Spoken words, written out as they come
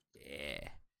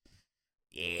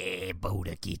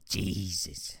Bodaki,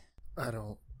 Jesus. I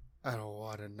don't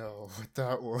want to know what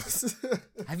that was.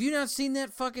 Have you not seen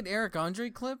that fucking Eric Andre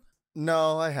clip?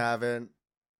 No, I haven't.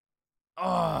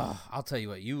 Oh, I'll tell you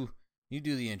what. You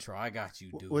do the intro. I got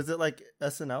you, dude. Was it like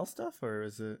SNL stuff or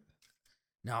is it?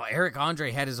 No, Eric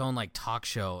Andre had his own like talk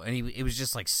show, and it was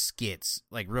just like skits,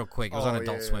 like real quick. It was on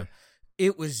Adult Swim.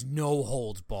 It was no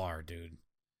holds bar, dude.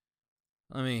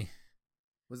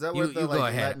 Was that where the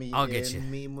like "Let Me I'll In" get you.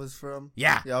 meme was from?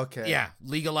 Yeah. Okay. Yeah.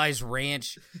 Legalized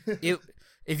Ranch.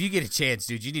 If you get a chance,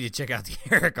 dude, you need to check out the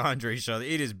Eric Andre show.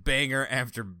 It is banger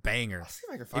after banger. I'll see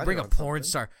if I can find They bring it a on porn something.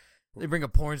 star. They bring a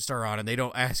porn star on, and they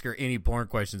don't ask her any porn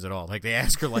questions at all. Like they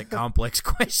ask her like complex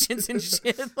questions and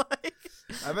shit. Like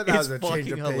I bet that was a change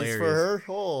of pace hilarious for her.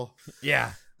 Oh.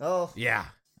 Yeah. Oh. Yeah.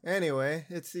 Anyway,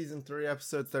 it's season 3,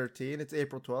 episode 13. It's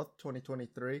April 12th,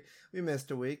 2023. We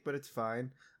missed a week, but it's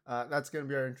fine. That's going to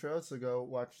be our intro, so go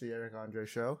watch the Eric Andre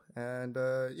show. And,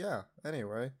 yeah,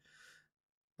 anyway.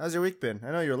 How's your week been?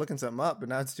 I know you were looking something up, but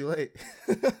now it's too late.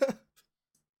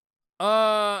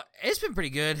 It's been pretty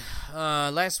good.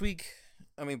 Last week,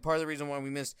 part of the reason why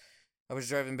we missed, I was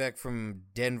driving back from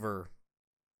Denver,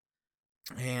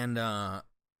 and, I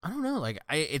don't know, like,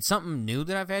 it's something new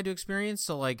that I've had to experience,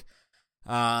 so, like,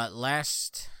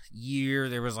 last year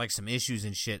there was, like, some issues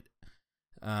and shit,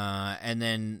 and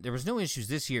then there was no issues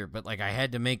this year, but, like, I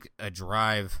had to make a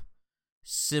drive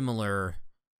similar,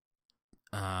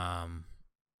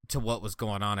 to what was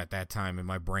going on at that time, and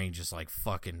my brain just like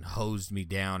fucking hosed me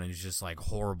down, and it's just like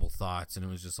horrible thoughts, and it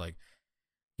was just like,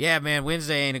 yeah, man,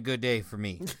 Wednesday ain't a good day for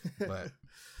me. But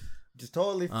just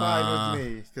totally fine with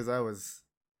me, because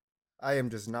I am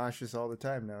just nauseous all the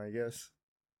time now, I guess.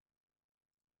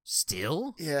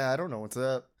 Still? Yeah, I don't know what's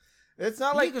up. It's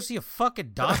not you like need to go see a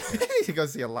fucking doctor. I need to go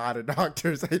see a lot of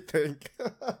doctors, I think.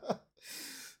 But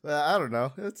I don't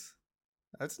know.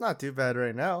 It's not too bad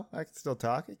right now. I can still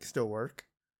talk. I can still work.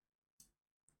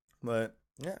 But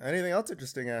yeah, anything else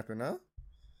interesting happen, huh?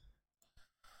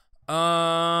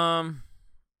 I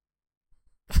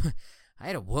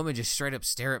had a woman just straight up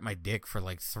stare at my dick for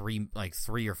like 3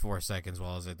 or 4 seconds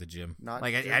while I was at the gym. Not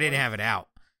like I didn't have it out.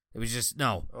 It was just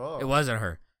It wasn't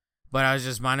her. But I was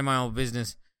just minding my own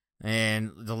business,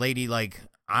 and the lady, like,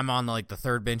 I'm on like the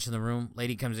third bench in the room.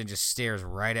 Lady comes in, just stares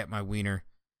right at my wiener,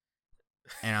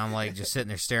 and I'm like just sitting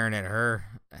there staring at her,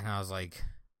 and I was like,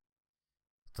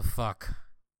 "What the fuck?"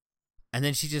 And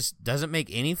then she just doesn't make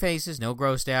any faces, no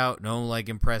grossed out, no like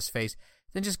impressed face.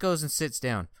 Then just goes and sits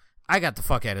down. I got the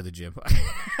fuck out of the gym.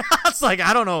 I was like,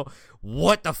 I don't know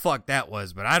what the fuck that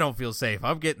was, but I don't feel safe.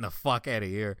 I'm getting the fuck out of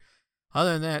here.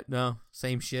 Other than that, no,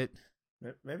 same shit.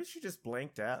 Maybe she just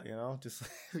blanked out, just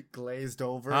glazed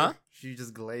over. Huh? She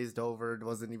just glazed over and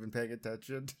wasn't even paying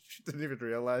attention. She didn't even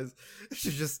realize.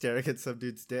 She's just staring at some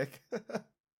dude's dick.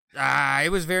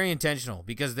 It was very intentional,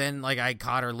 because then like I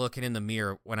caught her looking in the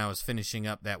mirror when I was finishing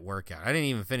up that workout. I didn't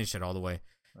even finish it all the way,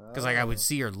 because like I would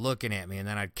see her looking at me, and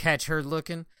then I'd catch her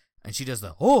looking, and she does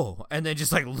the and then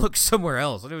just like look somewhere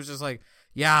else, and it was just like,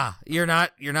 yeah, you're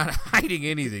not hiding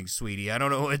anything, sweetie. I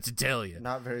don't know what to tell you.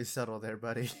 Not very subtle there,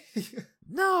 buddy.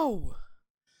 No.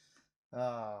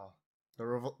 The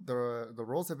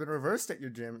roles have been reversed at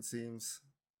your gym, it seems.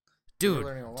 Dude,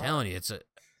 I'm telling you,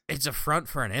 it's a front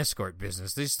for an escort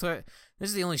business. This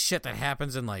is the only shit that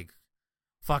happens in like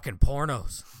fucking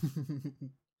pornos.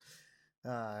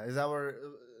 Is that where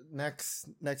next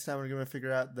time we're gonna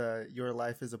figure out your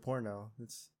life is a porno?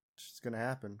 It's just gonna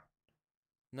happen.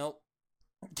 Nope.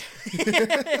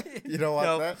 You don't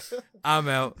want that? I'm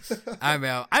out.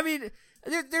 I mean,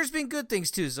 there's been good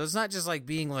things too, so it's not just like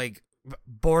being like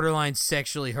borderline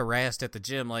sexually harassed at the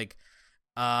gym. Like,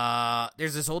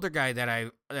 there's this older guy that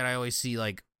I always see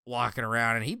like walking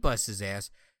around, and he busts his ass.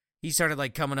 He started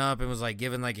like coming up and was like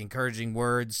giving like encouraging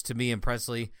words to me and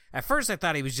Presley. At first I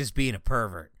thought he was just being a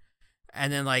pervert.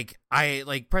 And then like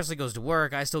Presley goes to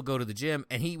work, I still go to the gym,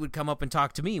 and he would come up and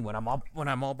talk to me when I'm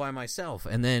all by myself.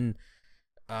 And then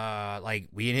like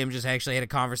we and him just actually had a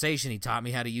conversation. He taught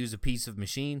me how to use a piece of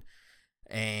machine.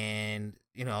 And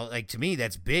like to me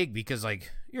that's big, because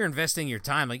like you're investing your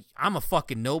time. Like I'm a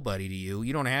fucking nobody to you.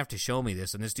 You don't have to show me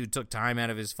this. And this dude took time out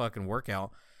of his fucking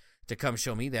workout to come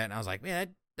show me that, and I was like,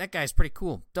 man, that guy's pretty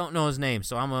cool. Don't know his name,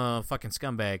 so I'm a fucking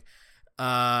scumbag.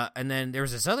 And then there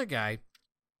was this other guy.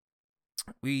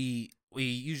 We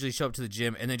usually show up to the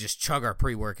gym and then just chug our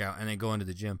pre-workout and then go into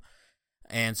the gym.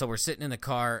 And so we're sitting in the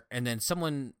car, and then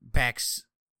someone backs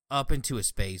up into a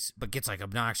space but gets like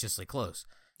obnoxiously close.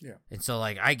 Yeah. And so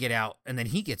like I get out, and then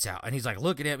he gets out, and he's like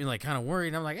looking at me like kind of worried.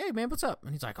 And I'm like, hey man, what's up?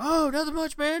 And he's like, oh, nothing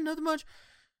much, man, nothing much.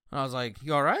 And I was like,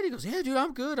 you all right? He goes, yeah, dude,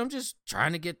 I'm good. I'm just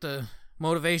trying to get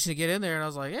motivation to get in there. And I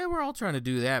was like, yeah, we're all trying to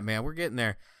do that, man. We're getting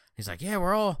there. He's like, yeah,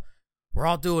 we're all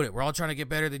doing it. We're all trying to get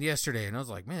better than yesterday. And I was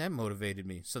like, man, that motivated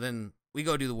me. So then we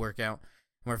go do the workout.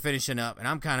 And we're finishing up, and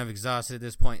I'm kind of exhausted at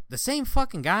this point. The same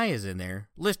fucking guy is in there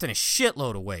lifting a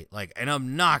shitload of weight, like an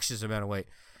obnoxious amount of weight.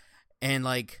 And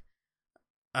like,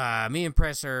 me and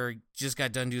Presser just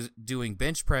got done doing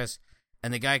bench press,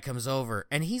 and the guy comes over,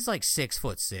 and he's like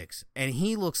 6'6", and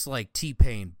he looks like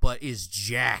T-Pain, but is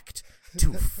jacked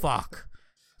to fuck,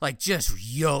 like just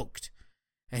yoked.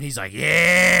 And he's like,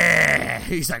 yeah.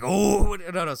 He's like, oh,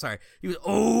 no, sorry. He was,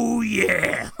 oh,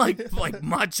 yeah. Like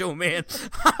Macho Man.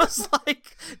 I was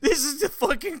like, this is the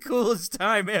fucking coolest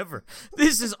time ever.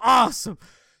 This is awesome.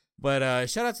 But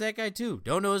shout out to that guy, too.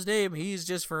 Don't know his name. He's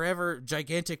just forever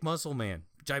gigantic muscle man.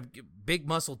 Big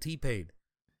muscle T-Pain.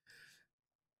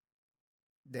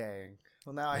 Dang.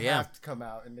 Well, now I have to come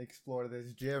out and explore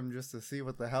this gym just to see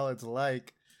what the hell it's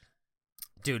like.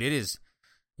 Dude, it is.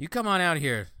 You come on out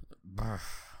here.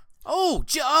 Oh,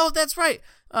 that's right.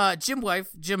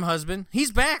 Jim husband,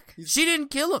 he's back. She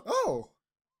didn't kill him. Oh,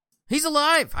 he's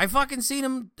alive. I fucking seen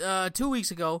him 2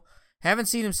 weeks ago. Haven't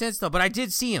seen him since though, but I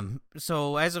did see him.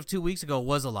 So as of 2 weeks ago,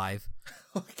 was alive.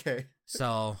 Okay.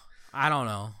 So I don't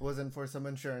know. Wasn't for some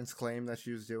insurance claim that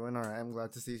she was doing. All right, I'm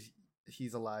glad to see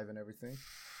he's alive and everything.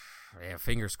 Yeah,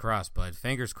 fingers crossed, bud.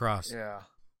 Fingers crossed. Yeah.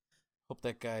 Hope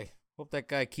that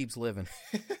guy keeps living.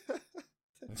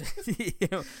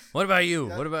 What about you?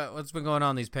 What's been going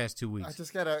on these past 2 weeks? I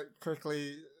just gotta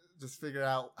quickly just figure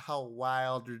out how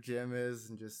wild your gym is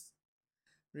and just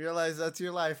realize that's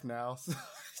your life now. So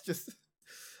it's just,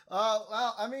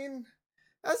 well, I mean,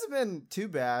 it hasn't been too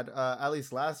bad. At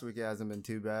least last week it hasn't been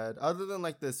too bad. Other than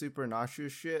like the super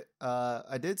nauseous shit.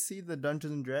 I did see the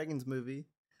Dungeons and Dragons movie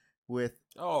with.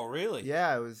 Oh, really?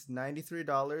 Yeah, it was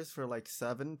 $93 for like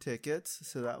 7 tickets,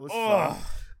 so that was fun.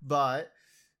 But.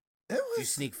 Did you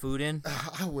sneak food in?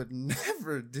 I would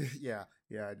never do. Yeah,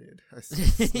 I did.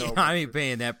 I ain't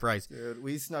paying that price. Dude,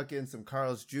 we snuck in some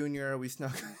Carl's Jr., we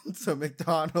snuck in some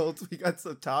McDonald's, we got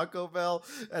some Taco Bell,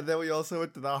 and then we also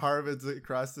went to the Harvard's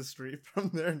across the street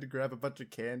from there to grab a bunch of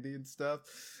candy and stuff.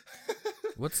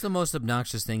 What's the most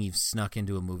obnoxious thing you've snuck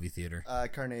into a movie theater?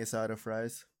 Carne asada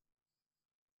fries.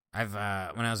 When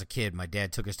I was a kid, my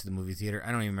dad took us to the movie theater.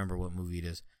 I don't even remember what movie it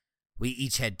is. We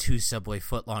each had 2 Subway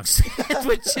footlong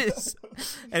sandwiches.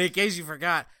 And in case you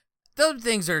forgot, those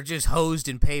things are just hosed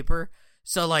in paper.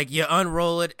 So, like, you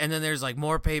unroll it, and then there's, like,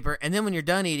 more paper. And then when you're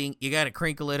done eating, you got to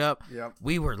crinkle it up. Yep.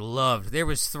 We were loved. There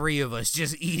was 3 of us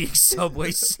just eating Subway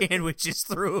sandwiches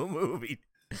through a movie.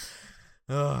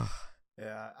 Ugh.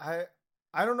 Yeah,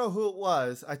 I don't know who it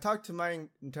was. I talked to my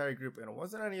entire group, and it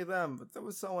wasn't any of them, but there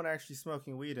was someone actually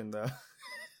smoking weed in the...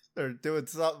 Or doing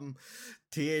something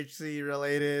THC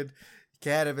related,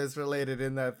 cannabis related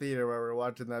in that theater where we were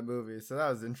watching that movie. So that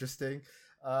was interesting.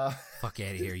 Fuck out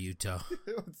of here, Utah.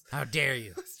 How dare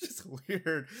you? It's just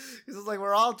weird. It's just like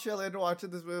we're all chilling watching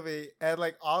this movie, and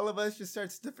like all of us just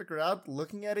start sniffing around,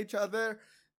 looking at each other.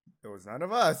 There was none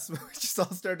of us. We just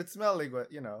all started smelling,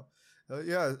 but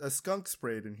yeah, a skunk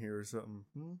sprayed in here or something.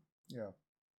 Yeah.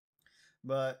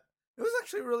 But it was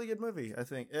actually a really good movie, I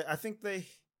think. I think they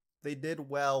did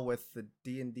well with the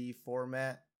D&D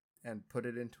format and put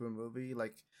it into a movie.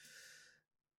 Like,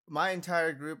 my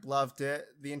entire group loved it.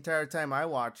 The entire time I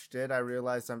watched it, I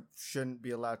realized I shouldn't be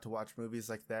allowed to watch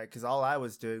movies like that, because all I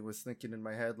was doing was thinking in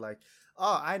my head, like,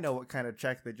 oh, I know what kind of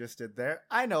check they just did there.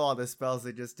 I know all the spells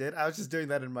they just did. I was just doing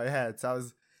that in my head. So I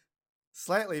was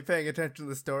slightly paying attention to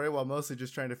the story while mostly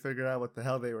just trying to figure out what the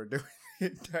hell they were doing the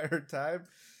entire time.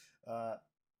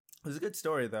 It was a good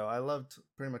story, though. I loved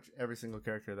pretty much every single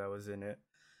character that was in it.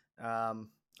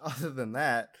 Other than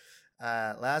that,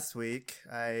 last week,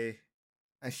 I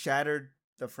shattered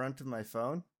the front of my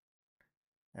phone.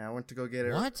 And I went to go get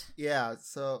it. What? Yeah,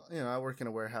 so, I work in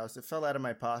a warehouse. It fell out of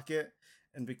my pocket.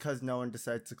 And because no one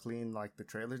decides to clean, like, the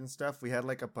trailers and stuff, we had,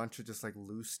 like, a bunch of just, like,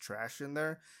 loose trash in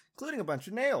there, including a bunch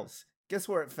of nails. Guess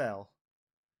where it fell?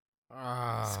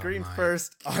 Oh, Screen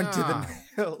first onto the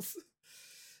nails.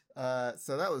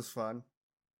 So that was fun,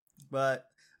 but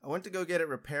I went to go get it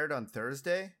repaired on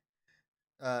Thursday.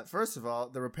 First of all,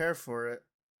 the repair for it,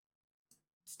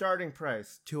 starting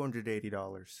price,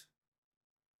 $280.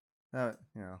 I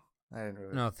didn't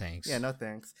really. No thanks. Yeah, no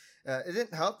thanks. It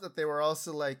didn't help that they were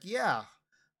also like, yeah,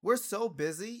 we're so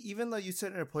busy. Even though you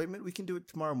set an appointment, we can do it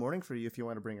tomorrow morning for you if you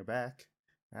want to bring it back.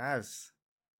 I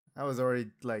was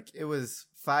already like, it was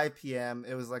 5 p.m.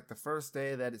 It was like the first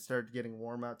day that it started getting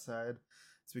warm outside.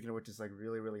 Speaking of which, it's like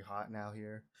really, really hot now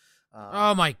here.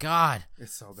 Oh my god.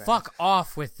 It's so bad. Fuck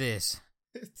off with this.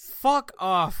 Fuck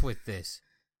off with this.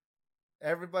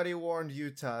 Everybody warned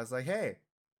Utah. It's like, hey,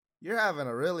 you're having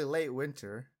a really late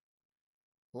winter,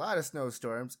 a lot of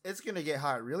snowstorms. It's going to get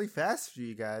hot really fast for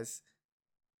you guys.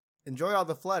 Enjoy all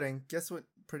the flooding. Guess what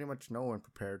pretty much no one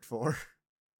prepared for?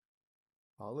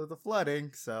 All of the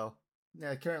flooding. So,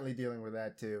 yeah, currently dealing with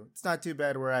that too. It's not too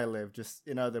bad where I live, just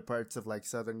in other parts of like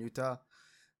southern Utah.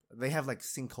 They have like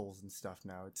sinkholes and stuff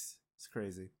now. It's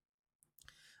crazy.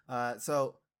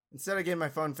 So instead of getting my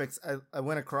phone fixed, I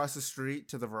went across the street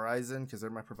to the Verizon because they're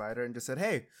my provider and just said,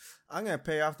 hey, I'm going to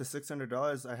pay off the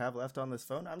 $600 I have left on this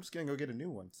phone. I'm just going to go get a new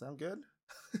one. Sound good?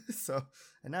 So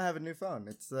I now have a new phone.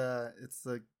 It's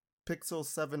the Pixel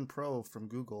 7 Pro from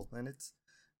Google, and it's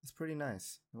pretty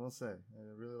nice, I will say. I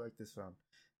really like this phone.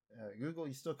 Google,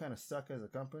 you still kind of suck as a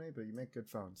company, but you make good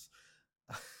phones.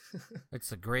 It's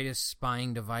the greatest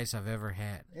spying device I've ever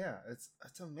had. Yeah,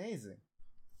 it's amazing.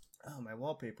 Oh, my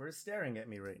wallpaper is staring at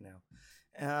me right now.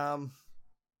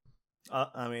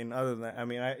 I mean, other than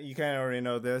that, you kind of already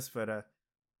know this, but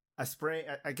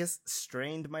I guess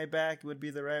strained my back would be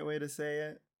the right way to say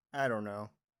it. I don't know.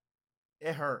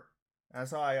 It hurt.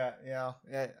 That's all I got.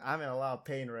 I'm in a lot of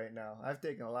pain right now. I've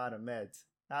taken a lot of meds.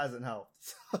 Hasn't helped.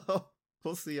 So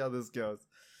we'll see how this goes.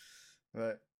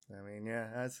 But I mean,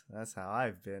 yeah, that's how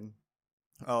I've been.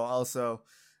 Oh, also,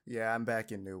 yeah, I'm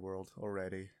back in New World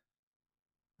already.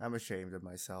 I'm ashamed of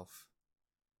myself,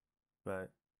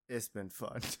 but it's been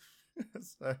fun.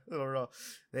 I don't know.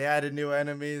 They added new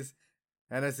enemies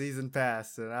and a season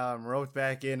pass, and now I'm right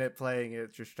back in it playing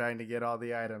it, just trying to get all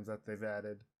the items that they've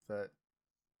added. But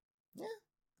yeah,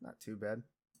 not too bad.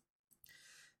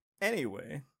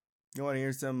 Anyway, you want to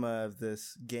hear some of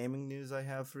this gaming news I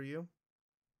have for you?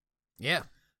 Yeah.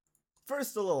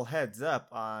 First, a little heads up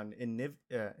on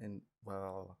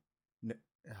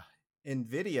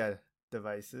NVIDIA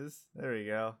devices. There we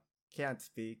go. Can't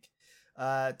speak.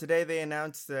 Today they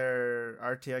announced their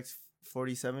RTX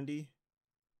 4070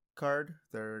 card,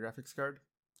 their graphics card.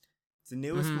 It's the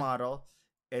newest model.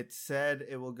 It said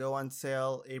it will go on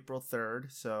sale April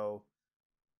 3rd. So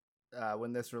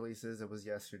when this releases, it was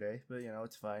yesterday, but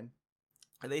it's fine.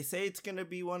 They say it's going to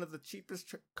be one of the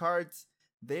cheapest cards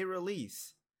they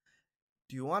release.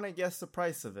 Do you want to guess the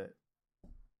price of it?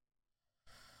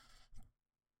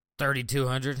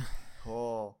 $3,200.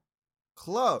 Oh,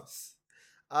 close.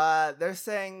 They're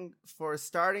saying for a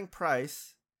starting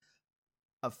price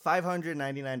of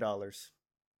 $599.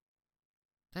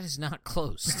 That is not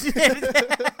close.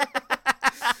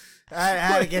 I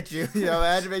had to get you.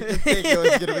 I had to make you think it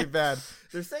was gonna be bad.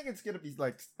 They're saying it's gonna be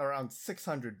like around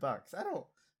 $600.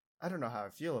 I don't know how I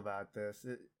feel about this.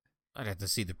 I'd have to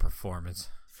see the performance.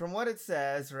 From what it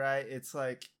says, right, it's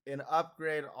like an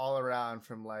upgrade all around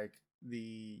from like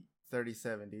the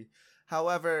 3070.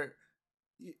 However,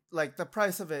 like the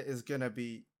price of it is gonna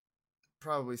be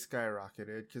probably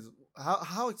skyrocketed because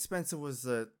how expensive was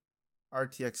the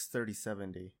RTX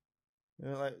 3070?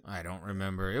 I don't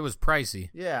remember. It was pricey.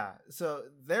 Yeah, so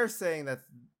they're saying that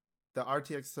the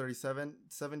RTX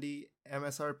 3070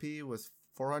 MSRP was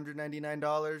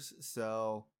 $499.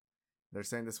 So they're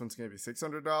saying this one's gonna be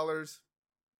 $600.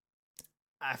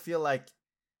 I feel like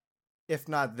if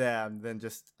not them, then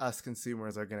just us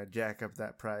consumers are gonna jack up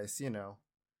that price.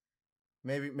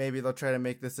 Maybe they'll try to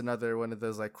make this another one of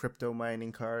those like crypto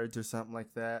mining cards or something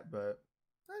like that. But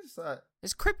I just thought,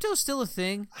 is crypto still a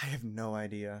thing? I have no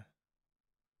idea.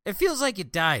 It feels like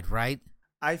it died, right?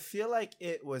 I feel like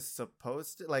it was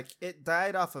supposed to, like, it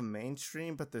died off of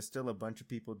mainstream, but there's still a bunch of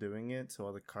people doing it, so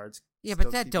all the cards. Yeah,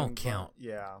 but that don't count.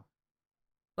 Yeah.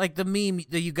 Like the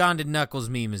Ugandan Knuckles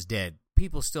meme is dead.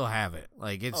 People still have it.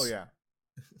 Like it's. Oh yeah.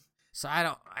 So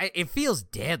it feels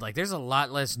dead. Like there's a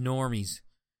lot less normies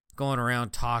going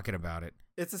around talking about it.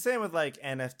 It's the same with like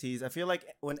NFTs. I feel like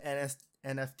when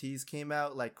NFTs came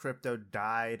out, like crypto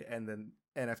died, and then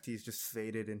NFTs just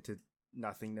faded into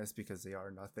nothingness because they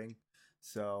are nothing.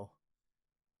 So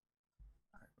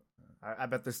I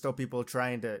bet there's still people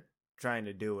trying to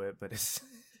do it, but it's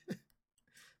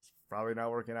probably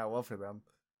not working out well for them.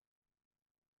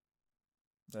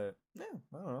 But yeah,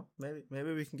 I don't know.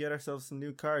 Maybe we can get ourselves some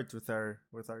new cards with our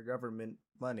government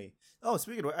money. Oh,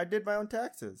 speaking of which, I did my own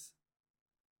taxes.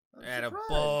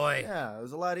 Attaboy. Yeah, it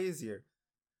was a lot easier.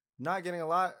 Not getting a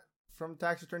lot from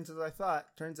tax returns as I thought.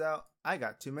 Turns out I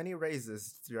got too many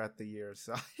raises throughout the year,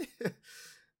 so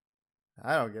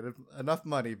I don't get enough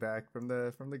money back from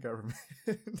the government.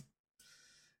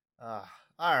 All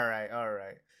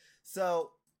right.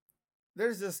 So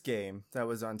there's this game that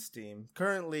was on Steam.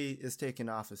 Currently is taken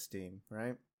off of Steam,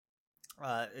 right?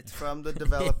 It's from the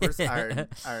developers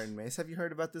Iron Mace. Have you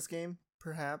heard about this game?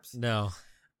 Perhaps. No.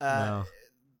 No.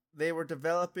 They were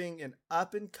developing an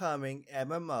up and coming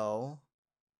MMO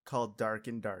called Dark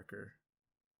and Darker.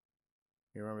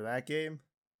 You remember that game?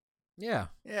 Yeah.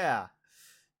 Yeah.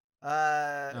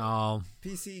 Oh.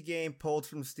 PC game pulled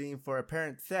from Steam for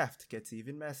apparent theft gets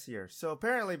even messier. So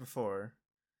apparently before,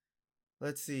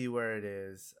 let's see where it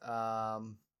is.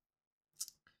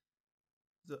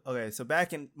 Okay, so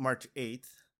back in March 8th,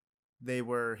 they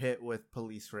were hit with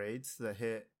police raids that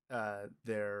hit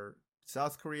their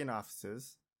South Korean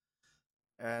offices.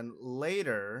 And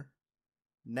later,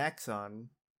 Nexon,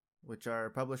 which are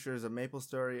publishers of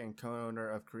MapleStory and co-owner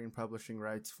of Korean publishing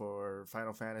rights for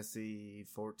Final Fantasy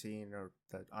 14 or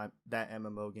that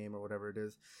MMO game or whatever it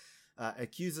is,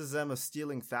 accuses them of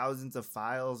stealing thousands of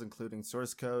files, including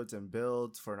source codes and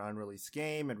builds for an unreleased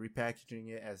game and repackaging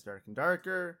it as Dark and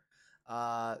Darker.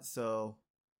 So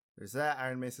there's that.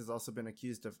 Iron Mace has also been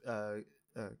accused of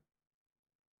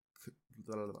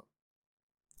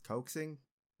coaxing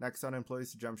Nexon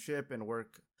employees to jump ship and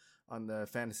work on the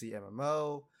fantasy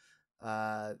MMO.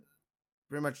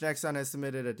 Pretty much Nexon has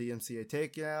submitted a DMCA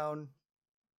takedown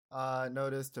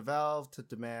notice to Valve to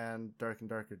demand Dark and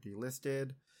Darker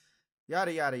delisted.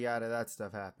 Yada, yada, yada. That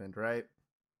stuff happened, right?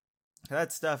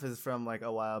 That stuff is from like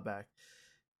a while back.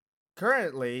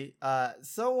 Currently,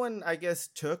 someone, I guess,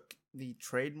 took the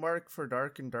trademark for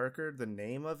Dark and Darker, the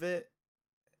name of it,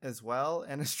 as well,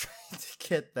 and is trying to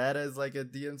get that as like a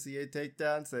DMCA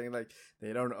takedown, saying like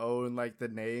they don't own like the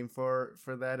name for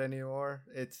that anymore.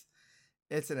 It's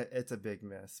a big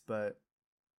miss, but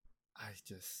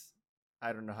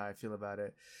I don't know how I feel about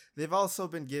it. They've also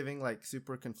been giving like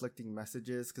super conflicting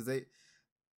messages because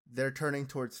they're turning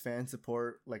towards fan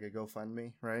support, like a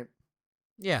GoFundMe, right?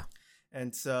 Yeah.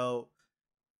 And so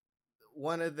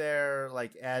one of their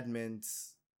like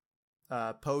admins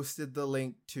posted the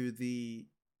link to the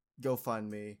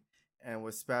GoFundMe and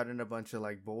was spouting a bunch of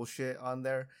like bullshit on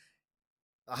there.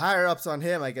 The higher ups on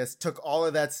him, I guess, took all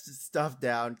of that stuff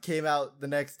down, came out the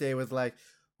next day with like,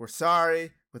 we're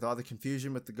sorry with all the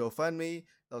confusion with the GoFundMe.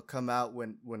 They'll come out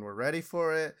when we're ready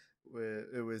for it.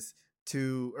 It was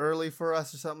too early for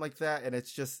us or something like that. And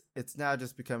it's now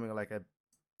just becoming like a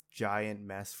giant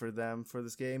mess for them for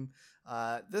this game.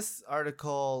 This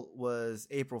article was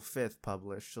April 5th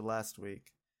published, so last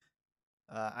week.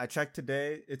 I checked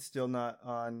today, it's still not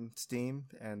on Steam,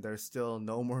 and there's still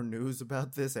no more news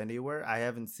about this anywhere. I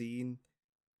haven't seen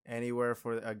anywhere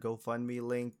for a GoFundMe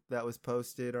link that was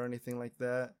posted or anything like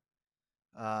that.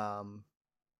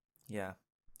 Yeah,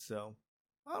 so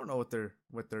I don't know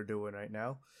what they're doing right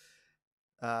now.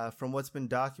 From what's been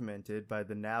documented by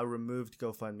the now removed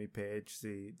GoFundMe page,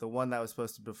 the one that was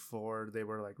posted before they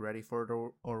were like ready for it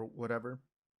or whatever.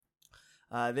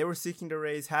 They were seeking to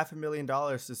raise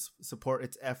 $500,000 to support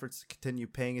its efforts to continue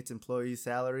paying its employees'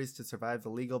 salaries to survive the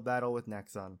legal battle with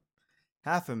Nexon.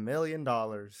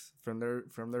 $500,000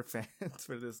 from their fans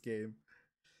for this game,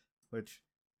 which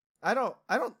I don't.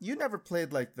 You never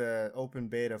played like the open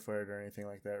beta for it or anything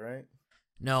like that, right?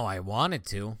 No, I wanted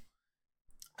to,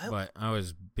 but I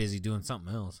was busy doing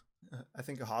something else. I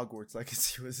think Hogwarts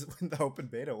Legacy was when the open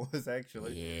beta was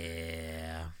actually.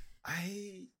 Yeah.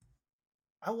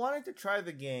 I wanted to try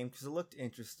the game because it looked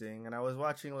interesting, and I was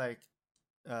watching like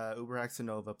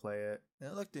Uberhaxanova play it,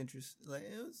 and it looked interesting. Like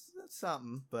it was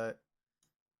something, but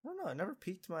I don't know. It never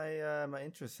piqued my my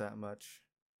interest that much.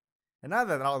 And now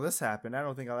that all this happened, I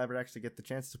don't think I'll ever actually get the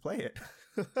chance to play it.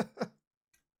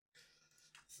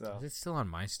 So is it still on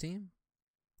my Steam?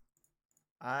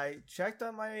 I checked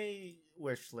on my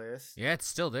wish list. Yeah, it's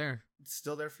still there. It's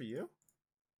still there for you?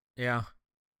 Yeah.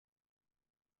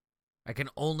 I can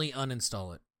only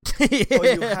uninstall it. Oh,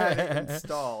 you had it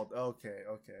installed. Okay.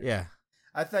 Yeah.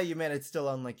 I thought you meant it's still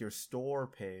on like your store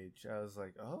page. I was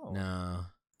like, oh. No.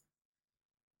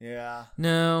 Yeah.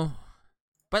 No.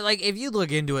 But like if you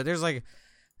look into it, there's like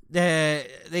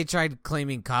they tried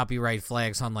claiming copyright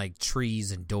flags on like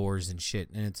trees and doors and shit,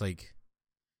 and it's like,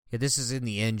 yeah, this is in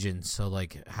the engine, so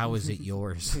like how is it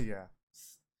yours? Yeah,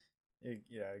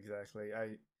 exactly.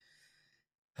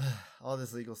 All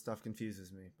this legal stuff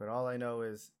confuses me, but all I know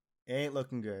is it ain't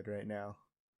looking good right now.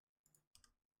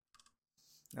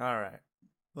 All right.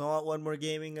 Well, want one more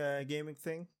gaming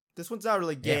thing? This one's not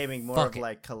really gaming, more of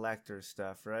like collector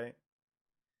stuff, right?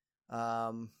 Do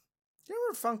you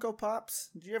remember Funko Pops?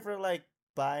 Did you ever like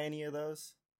buy any of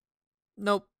those?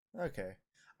 Nope. Okay.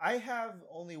 I have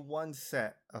only one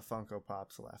set of Funko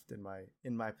Pops left in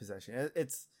my possession.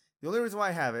 It's the only reason why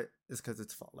I have it is because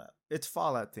it's Fallout. It's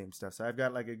Fallout themed stuff. So I've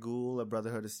got like a Ghoul, a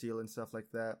Brotherhood of Steel, and stuff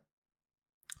like that.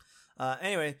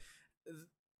 Anyway,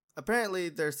 apparently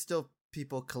there's still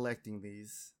people collecting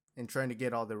these and trying to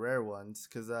get all the rare ones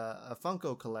because a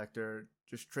Funko collector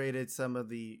just traded some of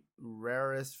the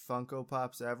rarest Funko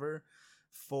Pops ever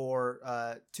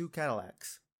for 2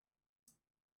 Cadillacs.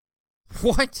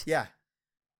 What? Yeah.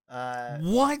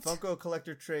 What? Funko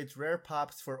collector trades rare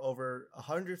pops for over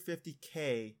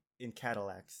 150K in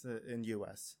Cadillacs in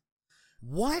US.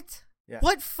 What? Yeah.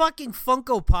 What fucking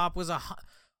Funko Pop was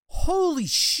holy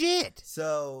shit?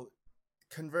 So,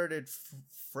 converted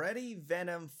Freddy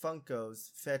Venom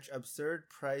Funkos fetch absurd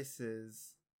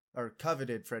prices, or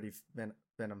coveted Freddy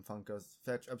Venom Funkos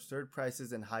fetch absurd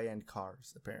prices in high-end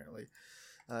cars, apparently.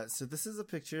 So this is a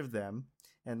picture of them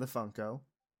and the Funko.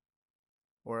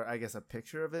 Or I guess a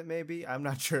picture of it, maybe. I'm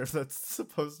not sure if that's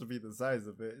supposed to be the size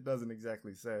of it. It doesn't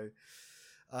exactly say.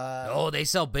 They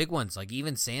sell big ones. Like,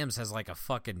 even Sam's has like a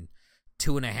fucking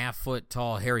 2.5 foot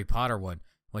tall Harry Potter one,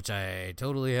 which I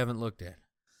totally haven't looked at.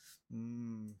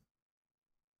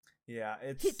 Yeah,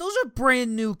 those are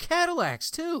brand new Cadillacs,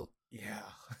 too. Yeah.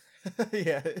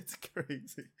 Yeah, it's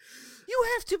crazy. You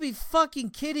have to be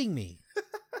fucking kidding me.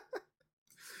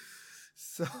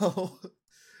 So...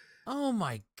 Oh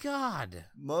my god.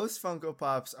 Most Funko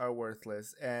Pops are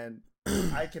worthless, and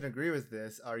I can agree with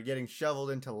this, are getting shoveled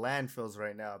into landfills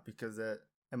right now because at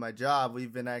my job,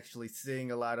 we've been actually seeing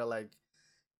a lot of like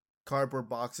cardboard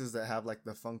boxes that have like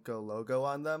the Funko logo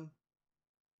on them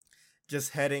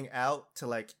just heading out to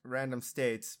like random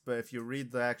states. But if you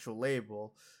read the actual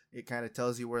label, it kind of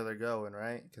tells you where they're going,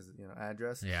 right? Because,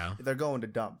 address. Yeah. They're going to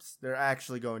dumps. They're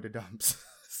actually going to dumps.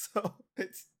 So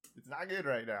it's not good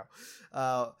right now.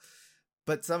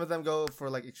 But some of them go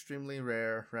for like extremely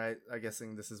rare, right? I'm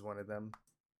guessing this is one of them.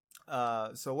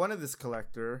 So one of this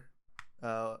collector,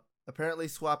 apparently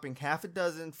swapping half a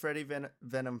dozen Freddy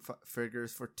Venom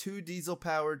figures for 2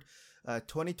 diesel-powered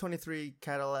 2023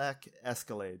 Cadillac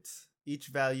Escalades, each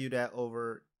valued at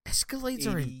over Escalades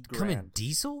 $80,000. come in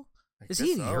diesel? Is guess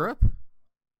he in so. Europe?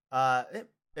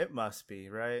 It must be,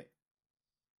 right?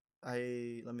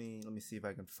 Let me see if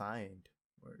I can find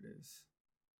where it is.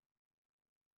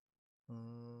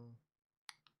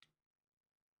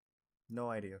 No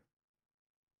idea.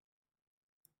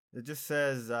 It just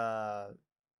says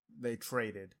they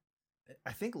traded.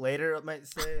 I think later it might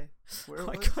say where it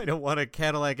was. I kind of want a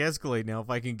Cadillac Escalade now if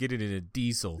I can get it in a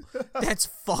diesel. That's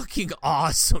fucking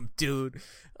awesome, dude.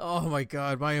 Oh my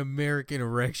god, my American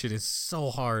erection is so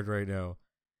hard right now.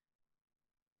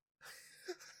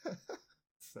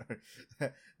 Sorry,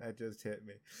 that just hit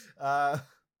me. I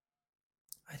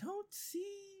don't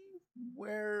see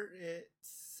where it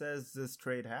says this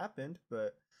trade happened,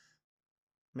 but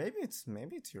maybe it's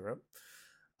Europe.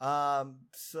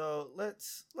 So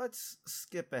let's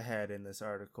skip ahead in this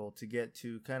article to get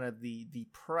to kind of the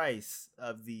price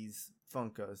of these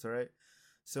Funkos. All right.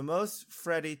 So most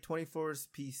Freddy 24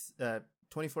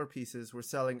 pieces were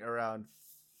selling around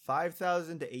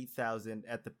 5,000 to 8,000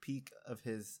 at the peak of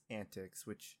his antics,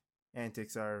 which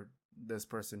antics are this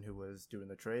person who was doing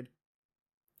the trade.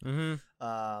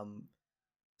 Mm-hmm.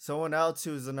 Someone else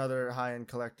who's another high-end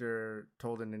collector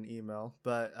told in an email,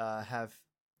 but oh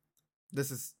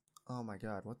my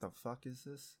god, what the fuck is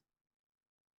this?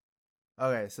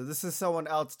 Okay, so this is someone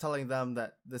else telling them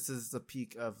that this is the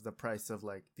peak of the price of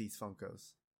like these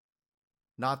Funkos.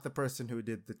 Not the person who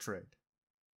did the trade.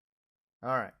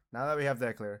 Alright, now that we have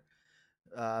that clear.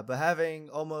 But having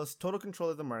almost total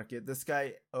control of the market, this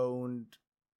guy owned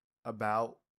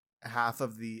about half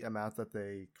of the amount that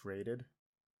they created.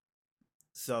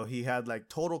 So he had like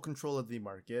total control of the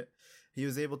market. He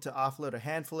was able to offload a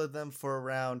handful of them for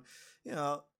around,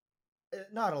 not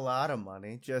a lot of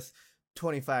money, just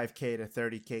 25K to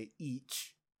 30K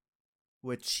each,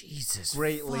 which Jesus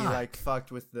greatly fuck. like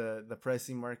fucked with the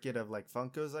pricing market of like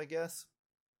Funkos, I guess.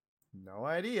 No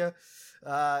idea.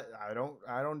 I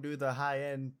don't do the high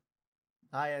end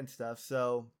stuff.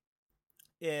 So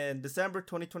in December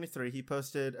 2023, he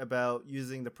posted about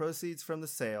using the proceeds from the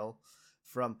sale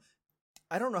from,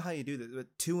 I don't know how you do this,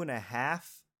 but 2.5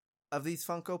 of these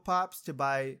Funko Pops to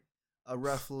buy a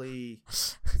roughly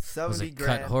 70 Was it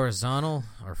grand. cut horizontal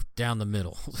or down the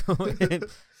middle?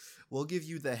 We'll give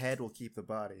you the head, we'll keep the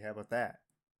body. How about that?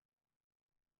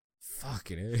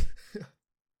 Fucking A.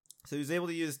 So he was able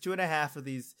to use 2.5 of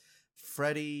these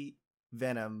Freddy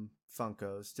Venom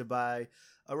Funkos to buy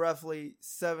a roughly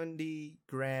 70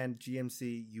 grand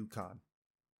GMC Yukon.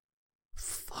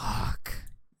 Fuck.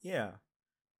 Yeah.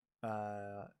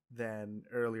 Then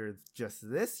earlier just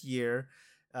this year,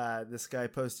 this guy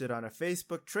posted on a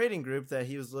Facebook trading group that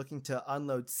he was looking to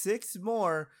unload 6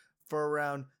 more for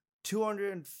around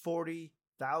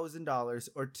 $240,000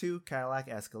 or 2 Cadillac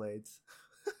Escalades.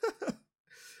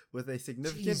 With a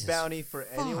significant Jesus bounty for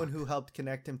fuck. anyone who helped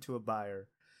connect him to a buyer.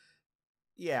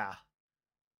 Yeah.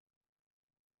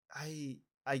 I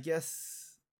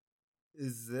guess,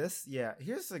 is this? Yeah,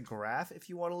 here's a graph if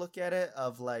you want to look at it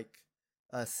of like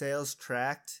sales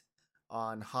tracked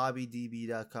on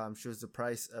hobbydb.com shows the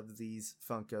price of these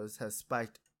Funkos has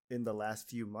spiked in the last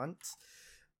few months.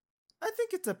 I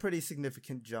think it's a pretty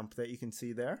significant jump that you can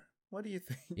see there. What do you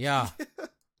think? Yeah.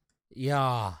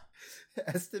 Yeah.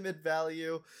 Estimate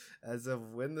value as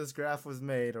of when this graph was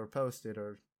made or posted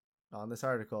or on this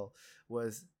article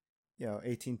was,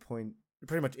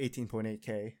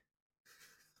 18.8K.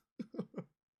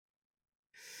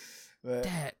 But,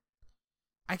 that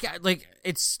I got like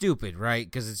it's stupid, right?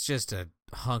 Because it's just a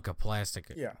hunk of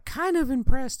plastic. Yeah. Kind of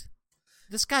impressed.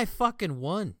 This guy fucking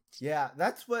won. yeah,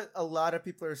 that's what a lot of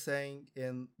people are saying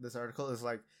in this article is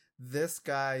like, this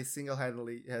guy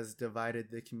single-handedly has divided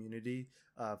the community.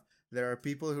 There are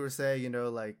people who are saying,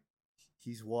 like,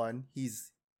 he's won.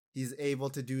 He's able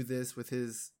to do this with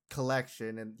his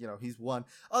collection, and he's won.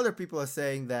 Other people are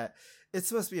saying that it's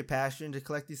supposed to be a passion to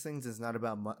collect these things. It's not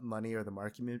about money or the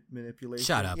market manipulation.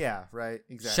 Shut up. Yeah, right.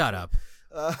 Exactly. Shut up.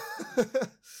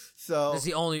 So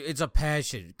it's a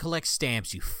passion. Collect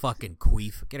stamps, you fucking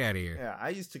queef. Get out of here. yeah, I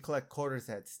used to collect quarters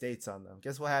that had states on them.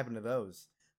 Guess what happened to those?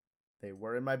 They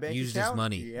were in my bank Used account. as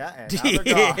money. Yeah, and now they're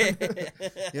gone.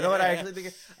 You know what I actually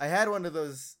think? I had one of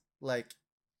those like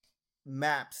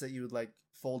maps that you would like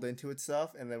fold into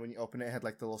itself, and then when you open it, it had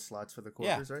like the little slots for the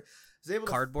quarters, right? I was able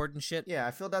to Cardboard and shit. Yeah,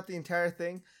 I filled out the entire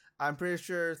thing. I'm pretty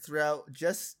sure throughout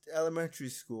just elementary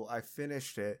school, I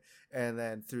finished it. And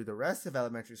then through the rest of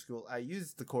elementary school, I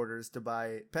used the quarters to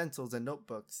buy pencils and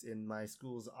notebooks in my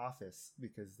school's office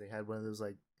because they had one of those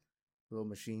like little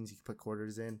machines you can put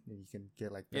quarters in and you can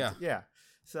get like pencils. Yeah.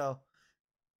 So,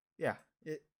 yeah,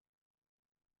 it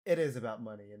is about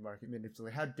money and market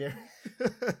manipulation. How dare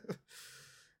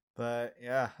But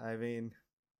yeah, I mean,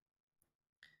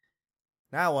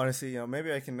 now I want to see,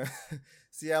 maybe I can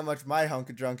see how much my hunk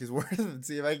of junk is worth and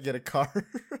see if I can get a car.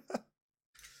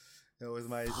 It was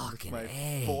my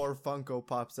 4 Funko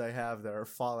Pops I have that are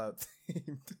Fallout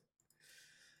themed.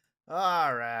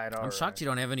 All right. I'm shocked you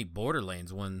don't have any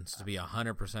Borderlands ones, to be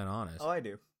 100% honest. Oh, I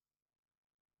do.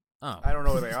 Oh. I don't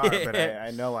know what they are, but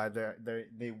I know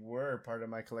they were part of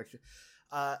my collection.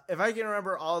 If I can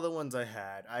remember all the ones I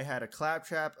had a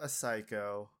Claptrap, a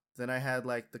Psycho, then I had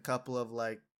like the couple of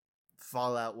like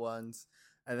Fallout ones,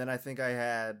 and then I think I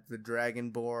had the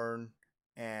Dragonborn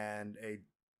and a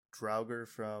Draugr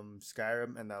from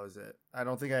Skyrim, and that was it. I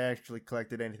don't think I actually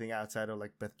collected anything outside of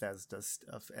like Bethesda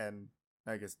stuff, and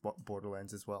I guess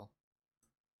Borderlands as well.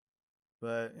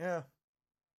 But yeah.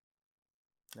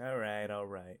 All right.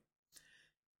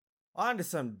 On to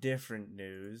some different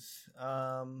news.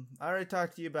 I already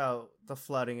talked to you about the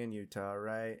flooding in Utah,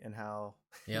 right? And how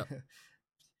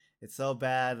it's so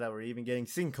bad that we're even getting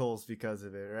sinkholes because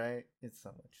of it, right? It's so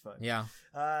much fun. Yeah.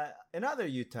 In other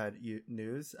Utah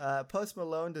news, Post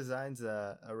Malone designs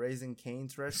a Raising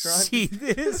Cane's restaurant. See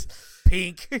this?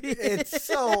 Pink. It's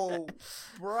so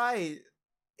bright.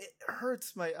 It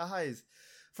hurts my eyes.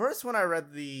 First, when I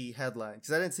read the headline,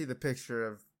 because I didn't see the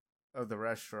picture of the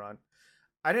restaurant,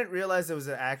 I didn't realize it was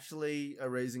actually a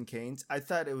Raising Cane's. I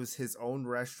thought it was his own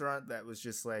restaurant that was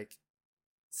just like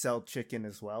sell chicken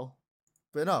as well.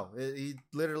 But no, he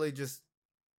literally just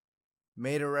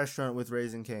made a restaurant with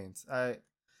Raising Cane's.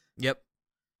 Yep.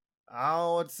 I don't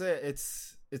know what to say.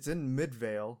 It's in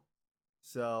Midvale.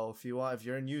 So if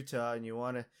you're in Utah and you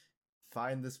want to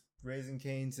find this Raising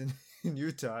Cane's in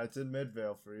Utah, it's in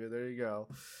Midvale for you. There you go.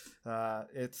 I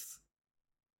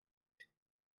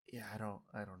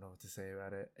don't know what to say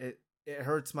about it. It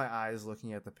hurts my eyes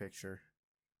looking at the picture.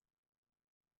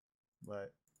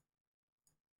 But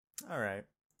all right.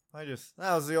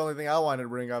 That was the only thing I wanted to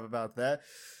bring up about that.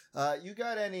 You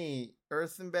got any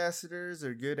Earth ambassadors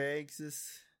or good eggs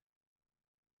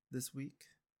this week?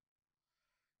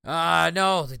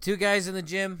 No, the 2 guys in the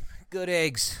gym, good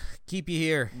eggs. Keep you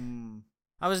here.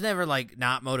 I was never like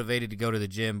not motivated to go to the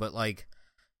gym, but like,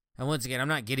 and once again, I'm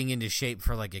not getting into shape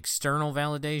for like external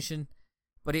validation,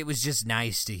 but it was just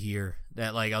nice to hear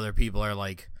that like other people are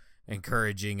like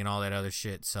encouraging and all that other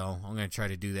shit. So I'm going to try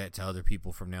to do that to other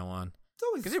people from now on.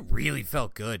 Because it really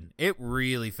felt good. It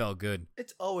really felt good.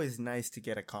 It's always nice to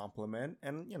get a compliment,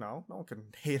 and no one can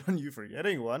hate on you for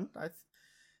getting one.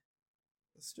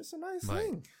 It's just a nice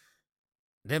thing.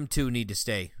 Them 2 need to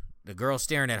stay. The girl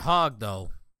staring at Hog, though,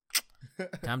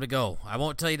 time to go. I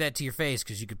won't tell you that to your face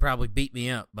because you could probably beat me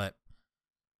up, but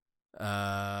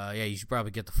yeah, you should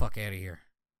probably get the fuck out of here.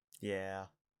 Yeah.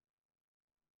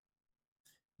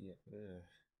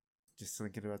 Just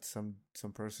thinking about some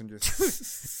person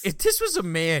just. If this was a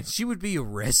man, she would be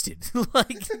arrested.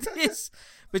 Like this,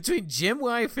 between Jim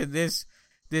Wife and this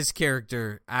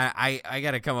character, I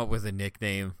got to come up with a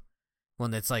nickname,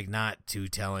 one that's like not too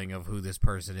telling of who this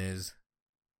person is.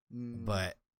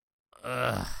 But,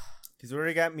 Because we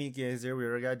already got Meat Gazer, we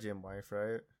already got Gym Wife,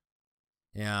 right?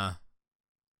 Yeah.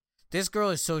 This girl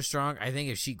is so strong. I think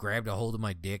if she grabbed a hold of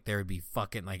my dick, there would be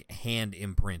fucking like hand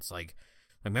imprints. Like,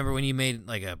 remember when you made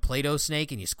like a Play-Doh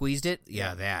snake and you squeezed it?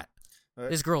 Yeah, that.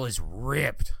 This girl is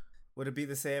ripped. Would it be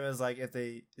the same as like if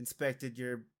they inspected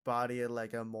your body at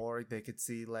like a morgue, they could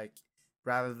see like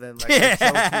rather than like a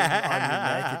choking on your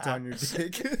neck, it's on your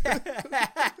dick.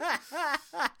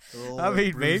 I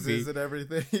mean, maybe and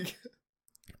everything.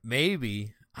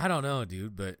 Maybe. I don't know,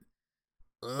 dude, but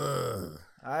ugh.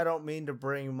 I don't mean to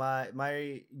bring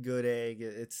my good egg.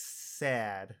 It's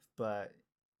sad, but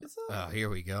it's here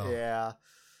we go. Yeah.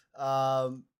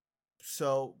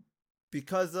 So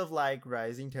because of like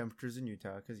rising temperatures in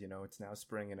Utah, because you know it's now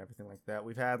spring and everything like that,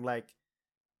 we've had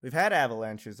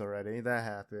avalanches already. That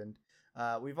happened.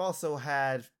 We've also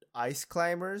had ice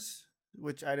climbers,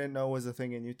 which I didn't know was a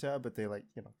thing in Utah, but they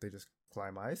they just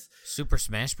climb ice. Super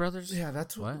Smash Brothers? Yeah,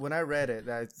 that's what? When I read it,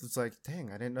 I was like, dang,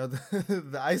 I didn't know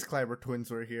the ice climber twins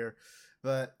were here.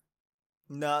 But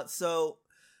no, so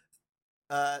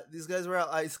these guys were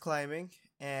out ice climbing,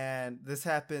 and this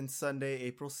happened Sunday,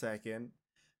 April 2nd.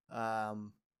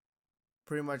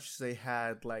 Pretty much they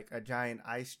had like a giant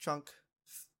ice chunk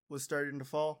was starting to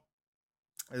fall.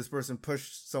 This person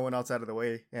pushed someone else out of the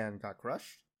way and got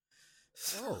crushed.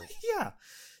 So, yeah.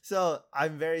 So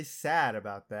I'm very sad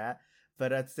about that.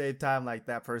 But at the same time, like,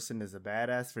 that person is a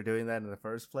badass for doing that in the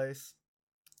first place.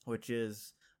 Which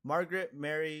is Margaret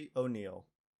Mary O'Neill,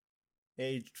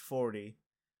 aged 40.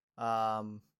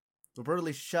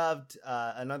 Reportedly shoved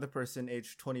another person,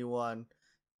 aged 21,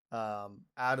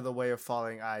 out of the way of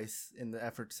falling ice in the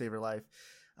effort to save her life.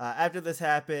 After this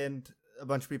happened, a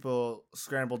bunch of people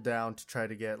scrambled down to try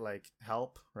to get like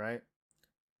help, right?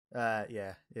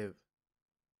 Yeah, it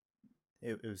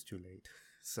was too late.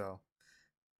 So,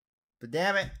 but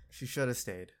damn it, she should have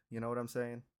stayed. You know what I'm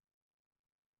saying?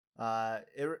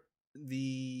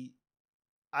 The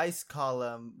ice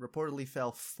column reportedly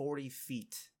fell 40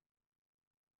 feet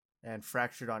and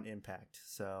fractured on impact.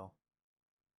 So,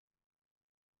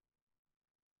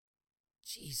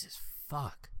 Jesus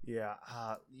fuck. Yeah,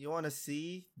 you want to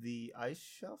see the ice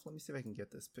shelf? Let me see if I can get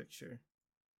this picture.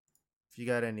 If you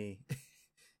got any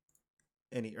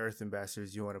Earth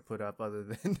ambassadors you want to put up other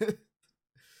than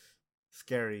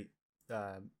scary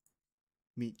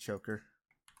meat choker.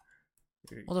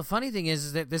 Well, the funny thing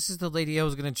is that this is the lady I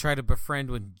was going to try to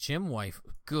befriend with Gym Wife.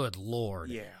 Good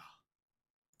Lord. Yeah.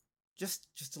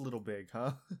 Just a little big,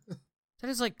 huh? That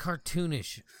is like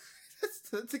cartoonish.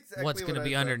 That's exactly what's going to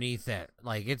be underneath that.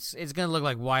 Like, it's going to look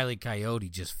like Wile E. Coyote,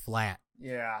 just flat.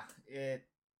 Yeah,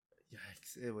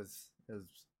 yikes, it was.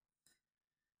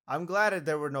 I'm glad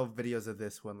there were no videos of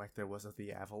this one like there was of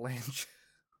the avalanche.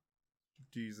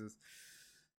 Jesus.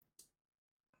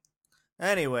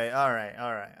 Anyway, all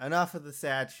right. Enough of the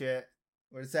sad shit.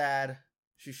 We're sad.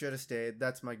 She should have stayed.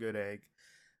 That's my good egg.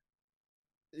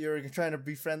 You're trying to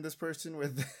befriend this person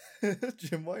with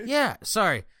Gym Wife? Yeah,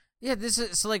 sorry. Yeah, this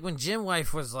is so like when Gym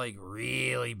Wife was like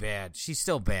really bad. She's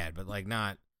still bad, but like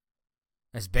not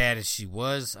as bad as she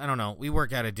was. I don't know. We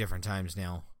work out at different times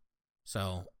now,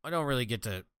 so I don't really get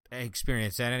to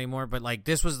experience that anymore. But like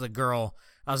this was the girl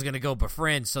I was gonna go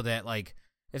befriend, so that like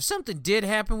if something did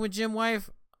happen with Gym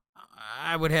Wife,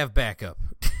 I would have backup.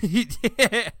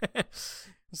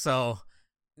 So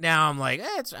now I'm like,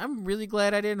 I'm really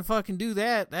glad I didn't fucking do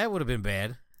that. That would have been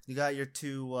bad. You got your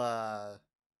two other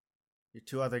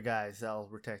guys that'll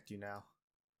protect you now.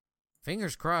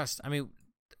 Fingers crossed. I mean,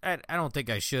 I don't think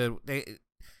I should.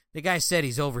 The guy said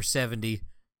he's over 70,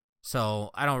 so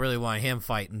I don't really want him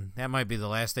fighting. That might be the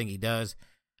last thing he does.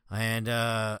 And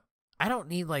I don't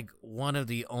need like one of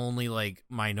the only like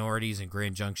minorities in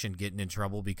Grand Junction getting in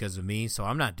trouble because of me, so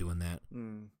I'm not doing that.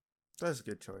 That's a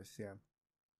good choice, yeah.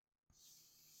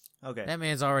 Okay. That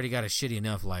man's already got a shitty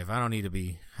enough life. I don't need to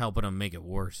be helping him make it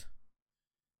worse.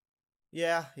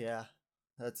 Yeah. You're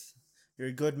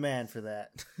a good man for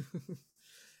that.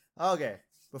 Okay.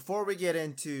 Before we get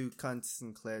into cunts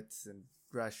and clits and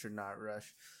rush or not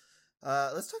rush,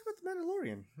 let's talk about The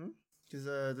Mandalorian. Because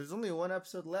there's only one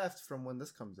episode left from when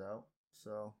this comes out.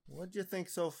 So, what'd you think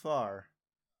so far?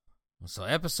 So,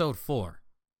 episode 4.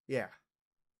 Yeah.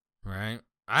 Right?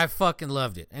 I fucking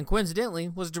loved it. And coincidentally,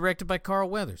 was directed by Carl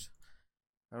Weathers.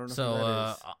 I don't know who that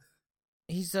is.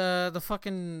 He's the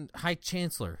fucking High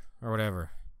Chancellor or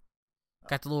whatever.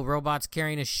 Got the little robots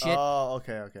carrying his shit. Oh,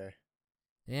 okay.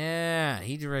 Yeah,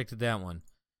 he directed that one.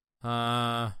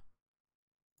 The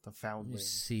Foundling. Let's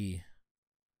see.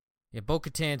 Yeah,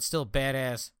 Bo-Katan's still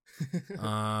badass.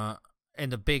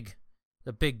 And the big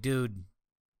dude.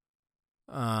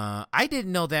 I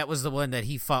didn't know that was the one that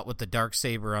he fought with the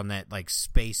Darksaber on that like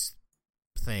space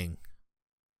thing.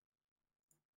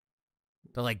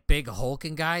 The like big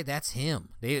hulking guy, that's him.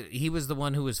 He was the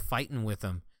one who was fighting with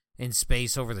him in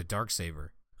space over the Darksaber.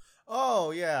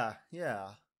 Oh, yeah.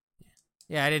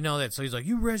 Yeah, I didn't know that. So he's like,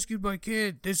 "You rescued my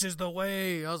kid. This is the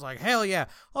way." I was like, "Hell yeah."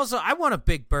 Also, I want a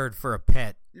big bird for a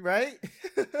pet. Right?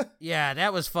 Yeah,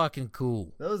 that was fucking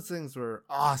cool. Those things were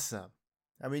awesome.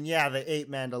 I mean, yeah, they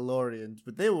ate Mandalorians,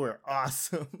 but they were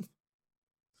awesome.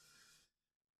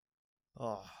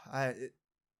 Oh, I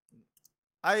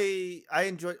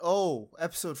enjoyed. Oh,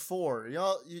 episode 4.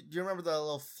 Y'all, do you remember the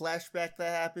little flashback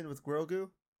that happened with Grogu?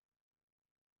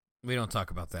 We don't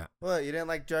talk about that. What, you didn't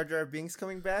like Jar Jar Binks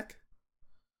coming back?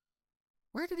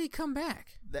 Where did he come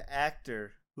back? The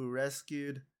actor who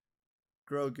rescued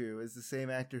Grogu is the same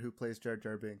actor who plays Jar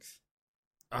Jar Binks.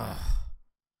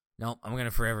 Nope, I'm going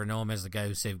to forever know him as the guy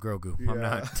who saved Grogu. Yeah. I'm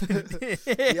not.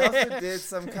 He also did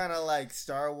some kind of like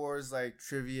Star Wars like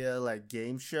trivia like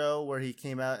game show where he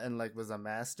came out and like was a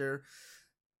master.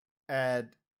 And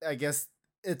I guess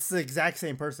it's the exact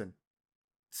same person.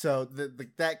 So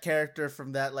that character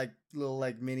from that like little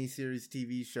like mini series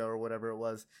TV show or whatever it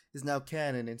was is now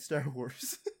canon in Star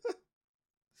Wars.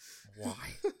 Why?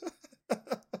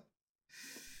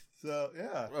 So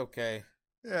yeah. Okay.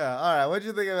 Yeah. All right. What did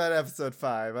you think about episode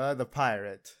 5? The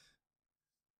pirate.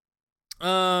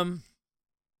 I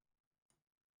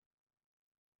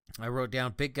wrote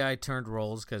down big guy turned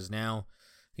roles because now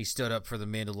he stood up for the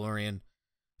Mandalorian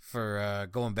for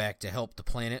going back to help the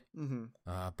planet. Mm-hmm.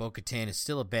 Bo-Katan is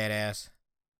still a badass.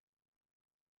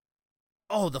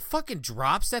 Oh, the fucking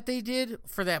drops that they did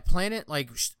for that planet, like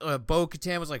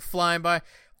Bo-Katan was like flying by.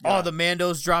 Yeah. Oh, the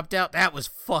Mandos dropped out. That was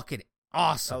fucking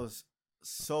awesome. That was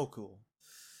so cool.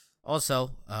 Also,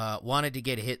 wanted to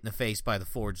get hit in the face by the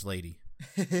Forge lady.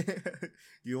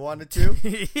 You wanted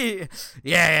to?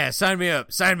 Yeah. Sign me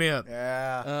up.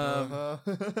 Yeah.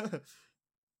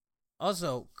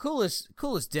 Also,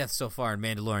 coolest death so far in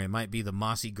Mandalorian might be the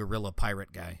mossy gorilla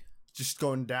pirate guy. Just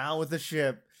going down with the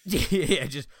ship. Yeah,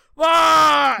 just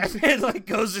and it like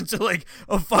goes into like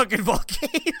a fucking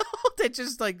volcano that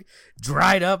just like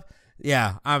dried up.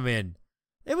 Yeah, I'm in.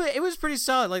 It was pretty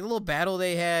solid. Like the little battle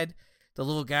they had, the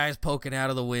little guys poking out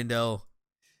of the window.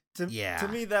 To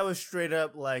me, that was straight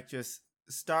up like just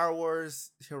Star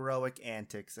Wars heroic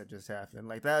antics that just happened.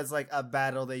 Like that was like a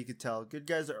battle that you could tell good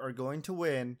guys are going to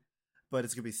win, but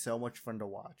it's gonna be so much fun to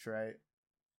watch, right?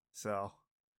 So,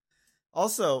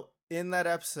 also in that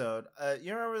episode,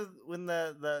 you remember when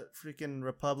the freaking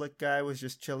Republic guy was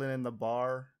just chilling in the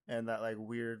bar, and that like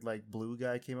weird like blue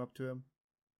guy came up to him?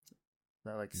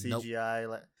 That like CGI.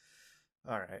 Nope. Like,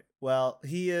 all right. Well,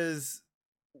 he is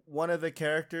one of the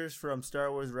characters from Star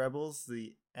Wars Rebels,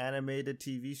 the animated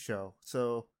TV show.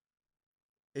 So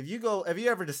if you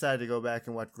ever decide to go back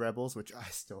and watch Rebels, which I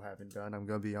still haven't done, I'm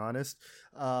gonna be honest,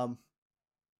 they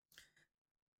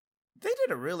did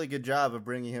a really good job of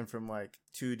bringing him from like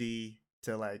 2D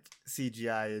to like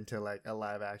CGI into like a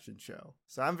live action show.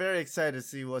 So I'm very excited to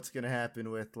see what's gonna happen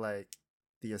with like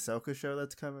the Ahsoka show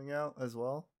that's coming out as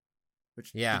well.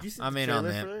 Which, yeah, did you see I'm the in on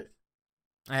trailer that. for it?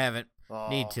 I haven't.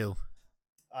 Need to.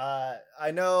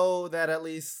 I know that at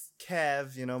least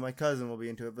Kev, my cousin, will be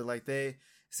into it, but like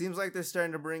seems like they're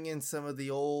starting to bring in some of the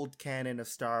old canon of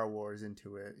Star Wars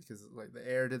into it, because like the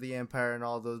Heir to the Empire and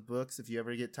all those books, if you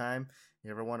ever get time,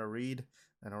 you ever want to read,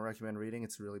 I don't recommend reading,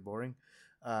 it's really boring.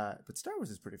 But Star Wars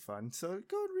is pretty fun, so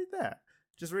go and read that.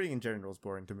 Just reading in general is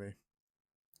boring to me.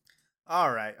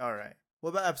 All right. What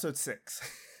about episode 6?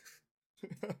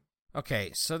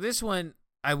 Okay, so this one,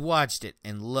 I watched it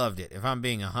and loved it, if I'm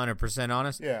being 100%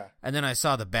 honest. Yeah. And then I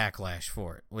saw the backlash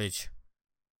for it, which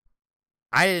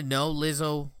I didn't know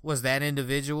Lizzo was that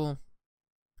individual.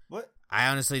 What? I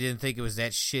honestly didn't think it was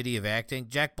that shitty of acting.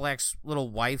 Jack Black's little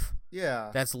wife.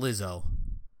 Yeah. That's Lizzo.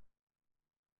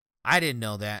 I didn't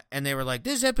know that. And they were like,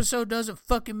 this episode doesn't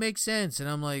fucking make sense. And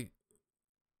I'm like,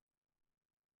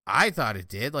 I thought it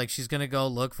did. Like, she's going to go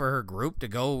look for her group to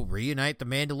go reunite the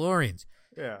Mandalorians.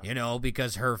 Yeah.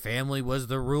 Because her family was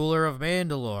the ruler of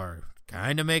Mandalore.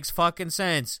 Kind of makes fucking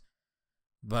sense.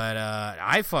 But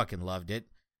I fucking loved it.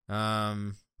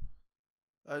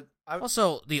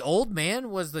 Also, the old man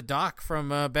was the Doc from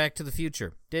Back to the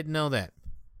Future. Didn't know that.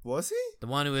 Was he? The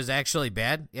one who was actually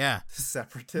bad? Yeah.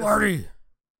 Separatist. Marty.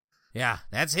 Yeah,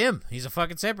 that's him. He's a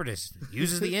fucking separatist.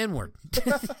 Uses the N-word.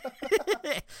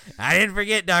 I didn't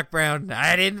forget, Doc Brown.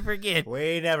 I didn't forget.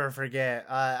 We never forget.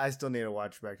 I still need to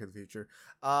watch Back to the Future.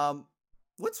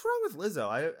 What's wrong with Lizzo?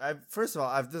 I first of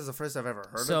all, this is the first I've ever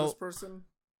heard of this person.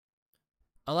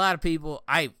 A lot of people,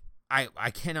 I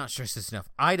cannot stress this enough.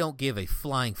 I don't give a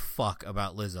flying fuck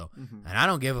about Lizzo. Mm-hmm. And I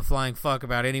don't give a flying fuck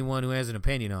about anyone who has an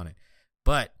opinion on it.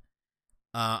 But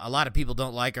A lot of people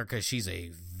don't like her because she's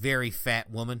a very fat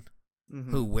woman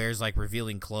who wears like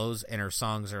revealing clothes, and her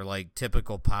songs are like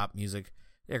typical pop music.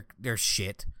 They're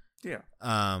shit. Yeah.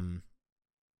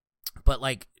 But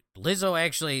like Lizzo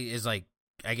actually is like,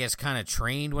 I guess, kind of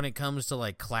trained when it comes to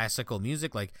like classical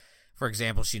music. Like, for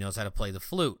example, she knows how to play the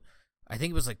flute. I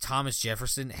think it was like Thomas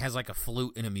Jefferson has like a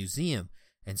flute in a museum.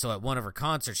 And so at one of her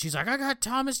concerts, she's like, I got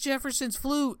Thomas Jefferson's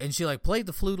flute. And she like played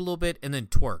the flute a little bit and then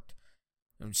twerked.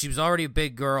 And she was already a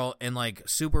big girl in like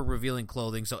super revealing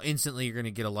clothing. So instantly you're going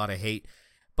to get a lot of hate.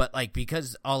 But like,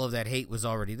 because all of that hate was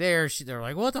already there, they're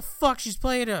like, what the fuck? She's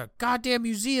playing a goddamn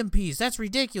museum piece. That's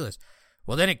ridiculous.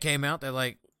 Well, then it came out. They're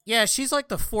like, yeah, she's like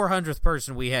the 400th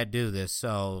person we had do this.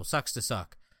 So sucks to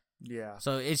suck. Yeah.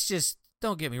 So it's just,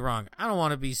 don't get me wrong. I don't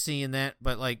want to be seeing that.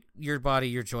 But like, your body,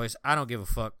 your choice. I don't give a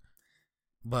fuck.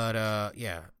 But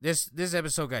yeah, this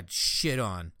episode got shit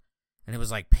on, and it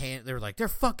was like they were like, they're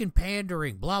fucking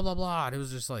pandering, blah blah blah. And it was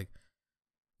just like,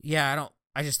 yeah,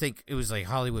 I just think it was like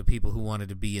Hollywood people who wanted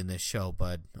to be in this show,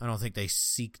 but I don't think they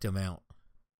seeked them out.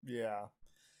 Yeah,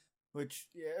 which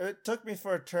it took me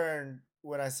for a turn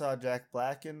when I saw Jack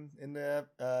Black in the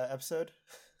episode,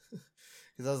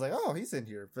 because I was like, oh, he's in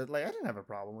here, but like I didn't have a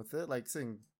problem with it. Like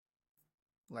seeing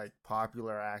like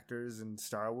popular actors in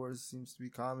Star Wars seems to be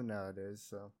common nowadays,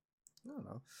 so I don't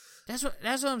know. That's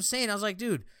what I'm saying. I was like,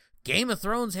 dude, Game of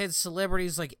Thrones had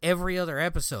celebrities like every other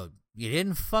episode. You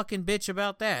didn't fucking bitch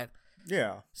about that.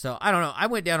 Yeah. So I don't know. I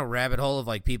went down a rabbit hole of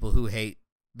like people who hate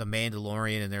The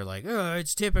Mandalorian, and they're like, oh,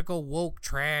 it's typical woke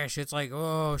trash. It's like,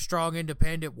 oh, strong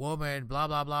independent woman, blah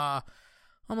blah blah.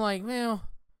 I'm like, well,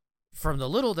 from the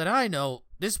little that I know,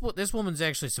 this woman's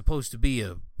actually supposed to be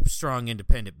a strong,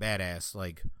 independent badass.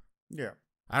 Like, yeah,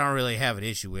 I don't really have an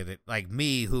issue with it. Like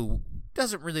me, who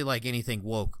doesn't really like anything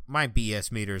woke, my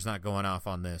BS meter is not going off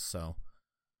on this, so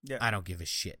yeah, I don't give a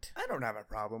shit. I don't have a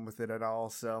problem with it at all.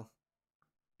 So,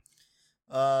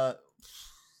 I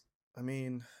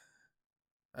mean,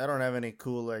 I don't have any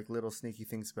cool like little sneaky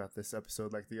things about this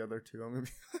episode like the other two. I'm gonna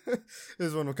be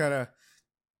this one will kind of.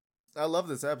 I love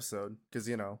this episode because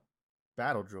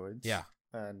battle droids. Yeah.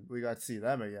 And we got to see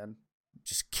them again.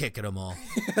 Just kicking them all.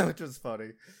 Which was funny.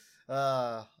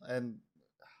 And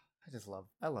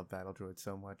I love battle droids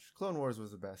so much. Clone Wars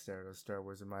was the best era of Star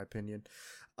Wars in my opinion.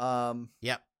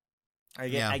 Yep.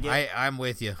 I'm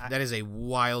with you. That is a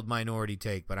wild minority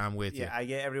take, but I'm with you. Yeah, I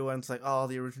get everyone's like, oh,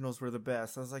 the originals were the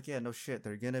best. I was like, yeah, no shit.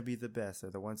 They're going to be the best.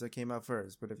 They're the ones that came out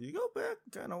first. But if you go back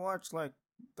and kind of watch like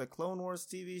the Clone Wars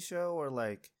TV show or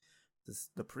like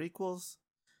the prequels,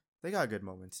 they got good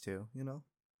moments too,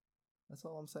 That's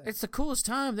all I'm saying. It's the coolest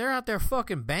time. They're out there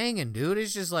fucking banging, dude.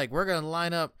 It's just like, we're going to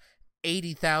line up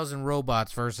 80,000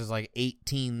 robots versus like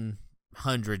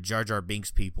 1,800 Jar Jar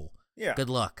Binks people. Yeah. Good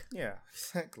luck. Yeah,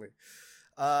 exactly.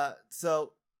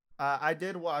 So I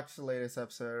did watch the latest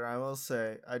episode. I will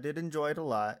say I did enjoy it a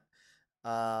lot.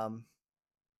 And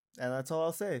that's all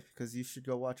I'll say, because you should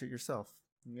go watch it yourself.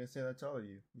 I'm going to say that to all of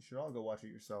you. You should all go watch it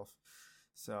yourself.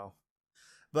 So...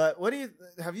 But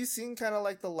have you seen kind of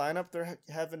like the lineup they're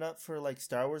having up for like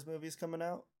Star Wars movies coming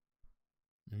out?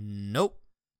 Nope.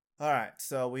 All right.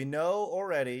 So we know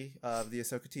already of the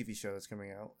Ahsoka TV show that's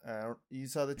coming out. You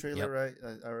saw the trailer, right?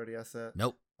 I already asked that.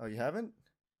 Nope. Oh, you haven't?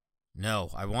 No,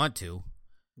 I want to.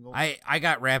 I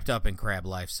got wrapped up in Crab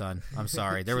Life, son. I'm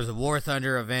sorry. There was a War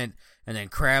Thunder event, and then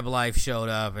Crab Life showed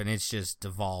up, and it's just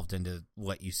devolved into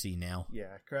what you see now.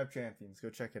 Yeah, Crab Champions. Go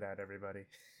check it out, everybody.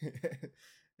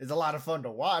 It's a lot of fun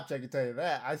to watch, I can tell you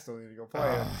that. I still need to go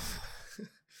play it.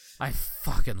 I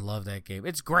fucking love that game.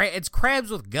 It's great. It's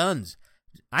crabs with guns.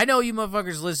 I know you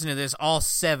motherfuckers listen to this, all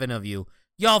 7 of you.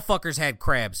 Y'all fuckers had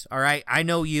crabs, all right? I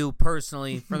know you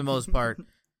personally, for the most part.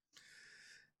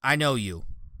 I know you,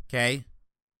 okay?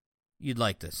 You'd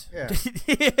like this. Yeah.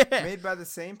 Made by the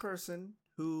same person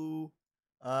who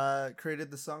created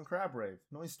the song Crab Rave,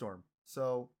 Noise Storm.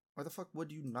 So why the fuck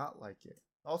would you not like it?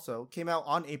 Also, came out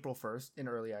on April 1st in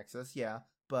early access, yeah,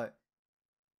 but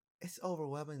it's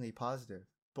overwhelmingly positive,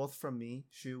 both from me,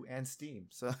 Shu, and Steam.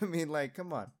 So, I mean, like,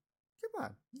 come on.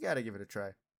 You gotta give it a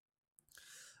try.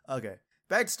 Okay,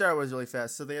 back to Star Wars really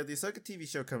fast. So they have the Ahsoka TV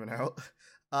show coming out.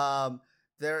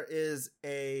 There is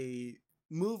a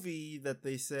movie that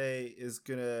they say is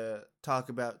gonna talk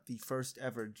about the first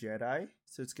ever Jedi.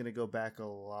 So it's gonna go back a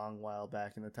long while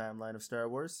back in the timeline of Star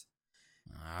Wars.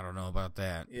 I don't know about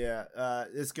that. Yeah,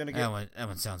 it's gonna get that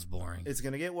one sounds boring. It's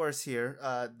gonna get worse here.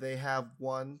 They have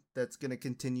one that's gonna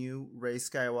continue Rey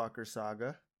Skywalker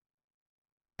saga.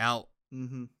 Out.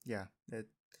 Mm-hmm. Yeah.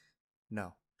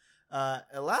 No.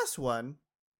 The last one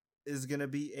is gonna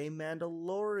be a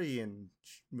Mandalorian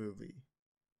movie.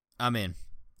 I'm in.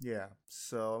 Yeah.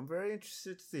 So I'm very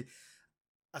interested to see.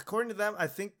 according to them, I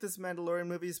think this Mandalorian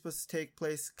movie is supposed to take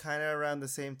place kind of around the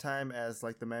same time as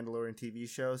like the Mandalorian TV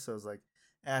show. So it's like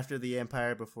after the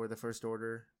Empire, before the First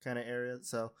Order kind of area.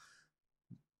 So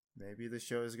maybe the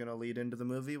show is going to lead into the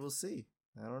movie. We'll see.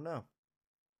 I don't know.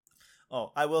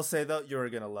 Oh, I will say though, you're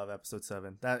going to love episode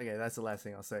 7. That's the last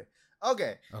thing I'll say.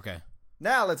 Okay.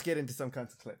 Now let's get into some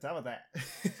content clips. How about that?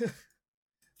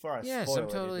 Yes, I'm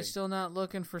totally still not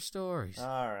looking for stories.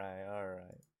 All right.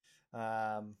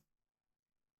 I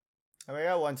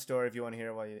got one story if you want to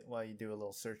hear while you do a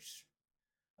little search.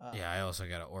 I also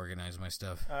got to organize my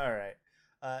stuff. All right.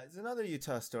 It's another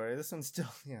Utah story. This one's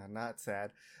still, not sad.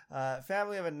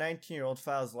 Family of a 19-year-old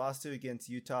files lawsuit against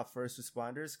Utah first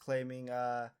responders claiming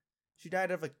she died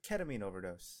of a ketamine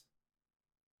overdose.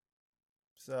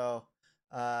 So,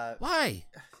 why?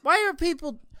 Why are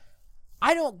people...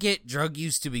 I don't get drug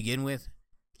use to begin with,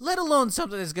 let alone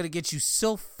something that's going to get you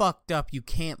so fucked up you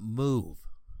can't move.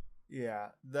 Yeah,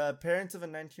 the parents of a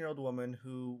 19-year-old woman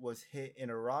who was hit in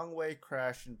a wrong-way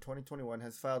crash in 2021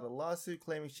 has filed a lawsuit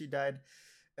claiming she died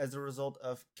as a result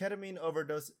of ketamine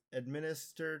overdose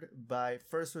administered by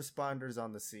first responders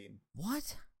on the scene.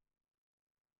 What?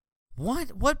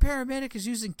 What paramedic is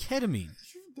using ketamine? I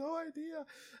have no idea.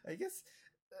 I guess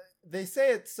they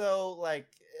say it's so like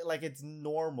it's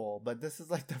normal, but this is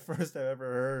like the first I've ever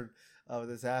heard of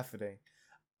this happening.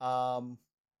 The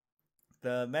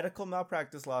medical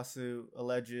malpractice lawsuit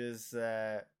alleges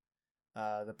that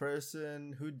the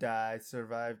person who died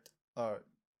survived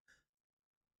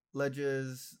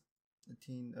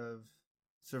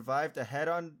a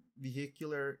head-on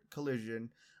vehicular collision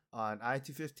on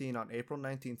I-215 on April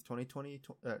 19th,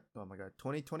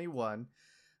 2021.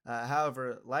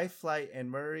 However, Life Flight and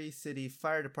Murray City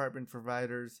Fire Department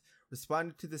providers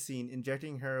responded to the scene,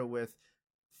 injecting her with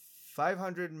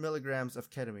 500 milligrams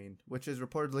of ketamine, which is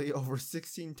reportedly over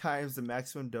 16 times the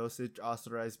maximum dosage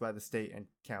authorized by the state and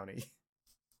county.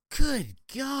 Good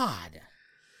God.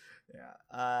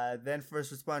 Yeah. Then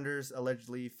first responders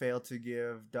allegedly failed to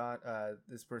give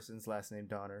this person's last name,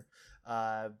 Donner,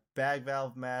 bag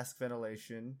valve mask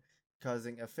ventilation,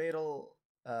 causing a fatal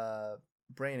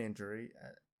brain injury,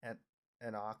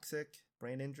 anoxic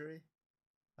brain injury.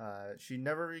 She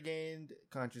never regained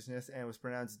consciousness and was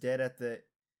pronounced dead at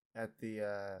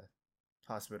the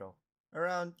hospital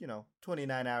around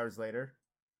 29 hours later.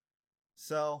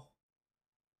 So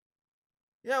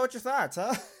yeah, what's your thoughts,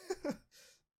 huh?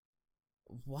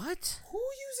 What? Who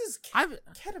uses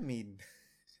ketamine?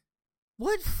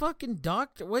 What fucking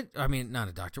doctor? What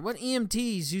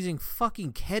EMT is using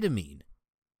fucking ketamine?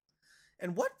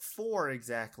 And what for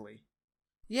exactly?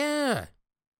 Yeah.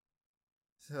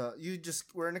 So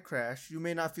we're in a crash. You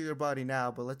may not feel your body now,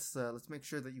 but let's make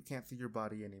sure that you can't feel your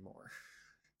body anymore.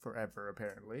 Forever,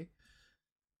 apparently.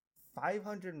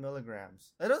 500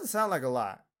 milligrams. That doesn't sound like a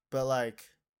lot, but like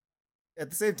at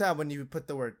the same time, when you put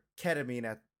the word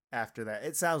ketamine after that,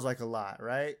 it sounds like a lot,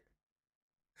 right?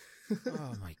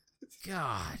 Oh my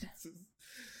God.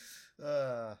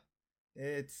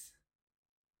 It's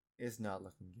not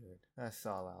looking good. That's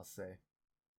all I'll say.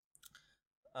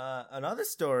 Another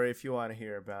story, if you want to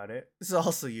hear about it, is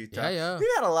also Utah. Yeah. We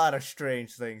had a lot of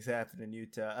strange things happen in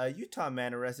Utah. A Utah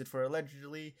man arrested for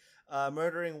allegedly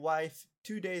murdering wife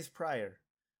 2 days prior.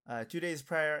 2 days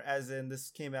prior, as in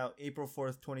this came out April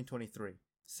 4th, 2023.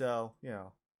 So,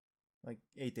 like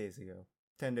 8 days ago,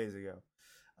 10 days ago.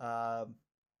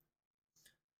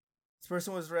 This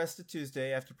person was arrested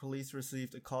Tuesday after police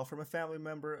received a call from a family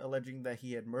member alleging that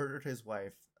he had murdered his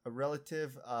wife. A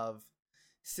relative of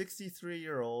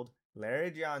 63-year-old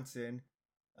Larry Johnson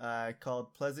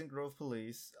called Pleasant Grove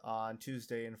police on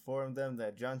Tuesday and informed them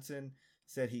that Johnson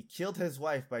said he killed his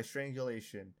wife by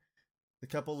strangulation. The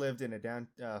couple lived in a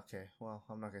okay, well,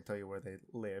 I'm not going to tell you where they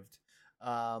lived.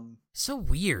 So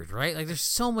weird, right? Like, there's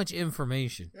so much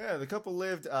information. Yeah, the couple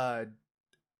lived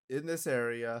in this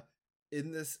area,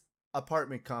 in this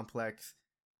apartment complex,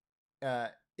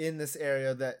 in this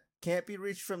area that can't be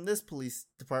reached from this police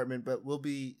department, but will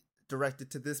be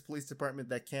directed to this police department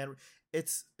that can.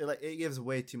 It gives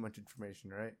way too much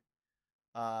information, right?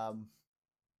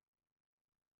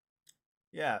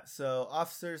 Yeah, so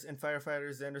officers and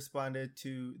firefighters then responded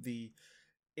to the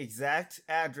exact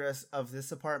address of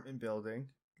this apartment building,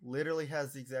 literally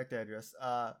has the exact address,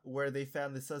 where they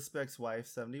found the suspect's wife,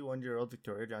 71-year-old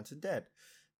Victoria Johnson, dead.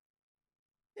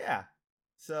 Yeah,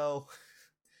 so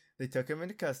they took him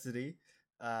into custody.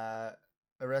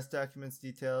 Arrest documents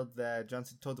detailed that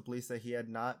Johnson told the police that he had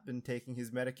not been taking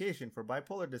his medication for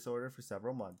bipolar disorder for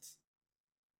several months.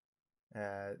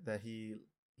 That he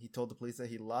told the police that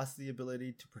he lost the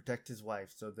ability to protect his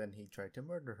wife, so then he tried to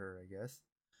murder her, I guess.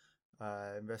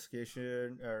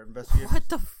 Investigation. What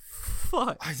the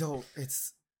fuck? I don't.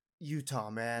 It's Utah,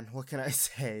 man. What can I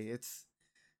say?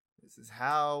 This is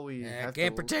how we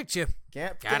can't protect you.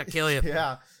 Gotta kill you.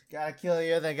 Yeah, gotta kill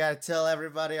you. Then gotta tell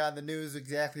everybody on the news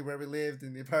exactly where we lived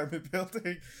in the apartment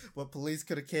building. What police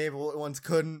could have came, what ones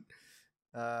couldn't.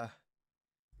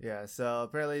 Yeah. So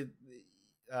apparently,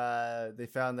 they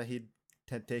found that he'd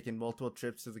taken multiple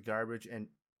trips to the garbage and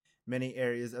many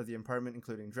areas of the apartment,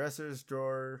 including dressers,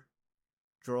 drawers,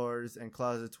 and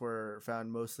closets, were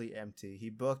found mostly empty.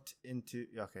 He booked into.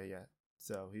 Okay, yeah.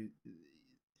 So he's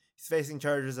facing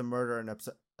charges of murder and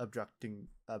obstructing,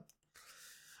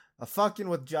 fucking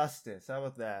with justice. How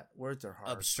about that? Words are hard.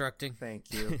 Obstructing.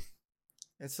 Thank you.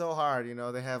 It's so hard, you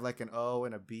know. They have like an O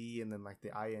and a B, and then like the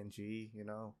ing. You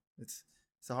know, it's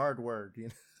a hard word. You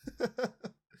know.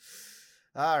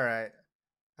 All right,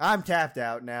 I'm tapped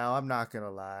out now. I'm not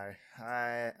gonna lie.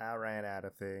 I ran out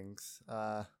of things.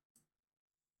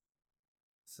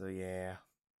 So yeah.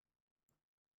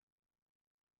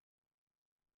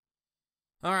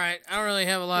 All right, I don't really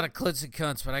have a lot of clits and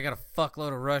cunts, but I got a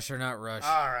fuckload of rush or not rush.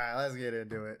 All right, let's get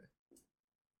into it.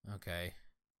 Okay.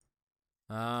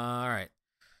 All right.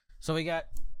 So we got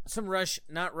some rush,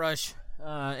 not rush.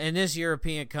 In this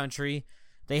European country,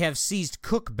 they have seized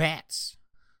cooked bats.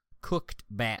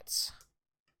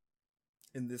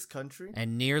 In this country?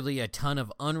 And nearly a ton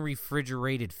of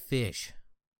unrefrigerated fish.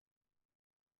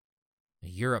 A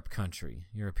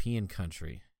European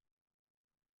country.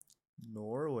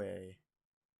 Norway.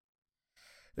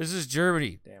 This is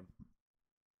Germany. Damn.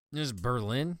 This is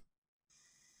Berlin.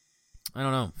 I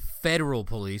don't know. Federal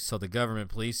police, so the government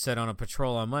police, set on a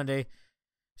patrol on Monday,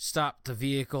 stopped the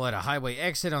vehicle at a highway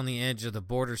exit on the edge of the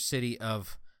border city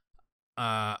of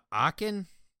Aachen,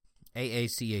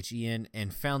 Aachen,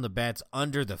 and found the bats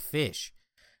under the fish.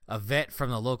 A vet from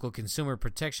the local consumer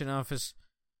protection office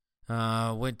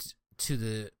was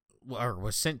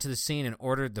sent to the scene and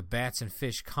ordered the bats and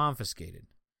fish confiscated.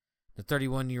 The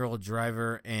 31-year-old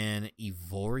driver, an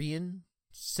Ivorian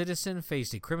citizen,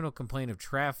 faced a criminal complaint of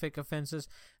traffic offenses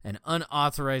and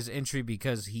unauthorized entry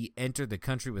because he entered the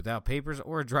country without papers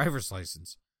or a driver's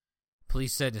license,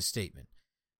 police said in a statement.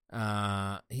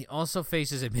 He also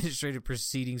faces administrative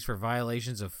proceedings for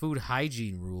violations of food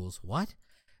hygiene rules. What?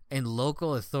 And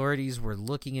local authorities were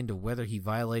looking into whether he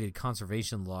violated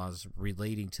conservation laws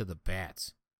relating to the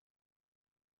bats.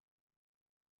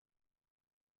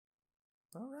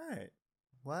 All right.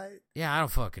 Why? Yeah, I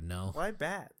don't fucking know. Why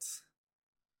bats?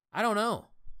 I don't know.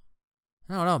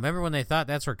 Remember when they thought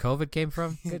that's where COVID came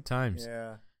from? Good times.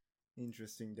 Yeah.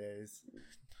 Interesting days.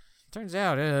 Turns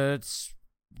out it's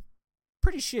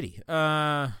pretty shitty.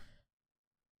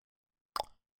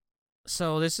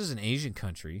 So this is an Asian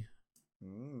country.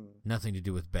 Nothing to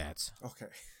do with bats. Okay.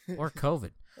 Or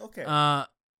COVID. Okay.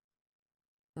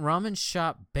 Ramen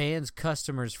shop bans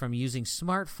customers from using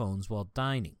smartphones while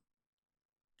dining.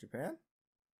 Japan?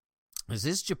 Is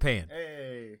this Japan?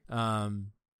 Hey.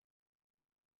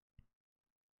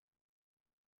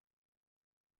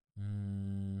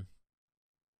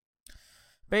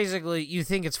 Basically, you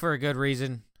think it's for a good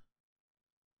reason.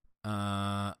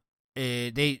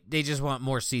 They just want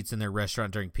more seats in their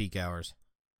restaurant during peak hours.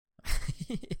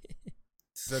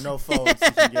 So no phones, so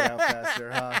you can get out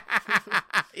faster, huh?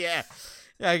 Yeah.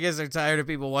 I guess they're tired of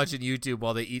people watching YouTube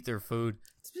while they eat their food.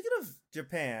 Speaking of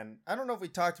Japan, I don't know if we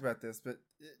talked about this, but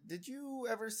did you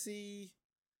ever see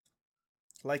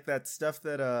like that stuff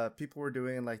that people were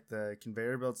doing in like the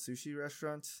conveyor belt sushi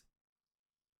restaurants?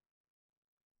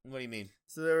 What do you mean?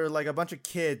 So there were like a bunch of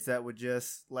kids that would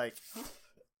just like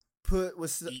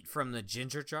eat from the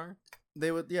ginger jar?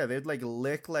 They'd like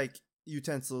lick like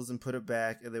utensils and put it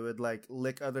back, and they would like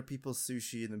lick other people's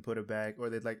sushi and then put it back,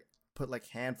 or they'd like put like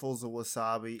handfuls of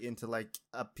wasabi into like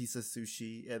a piece of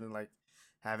sushi and then like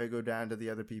have it go down to the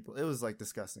other people. It was like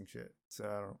disgusting shit. So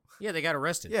I don't. Yeah, they got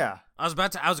arrested. Yeah, I was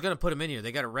gonna put them in here.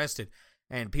 They got arrested,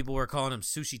 and people were calling them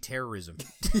sushi terrorism.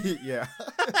 Yeah,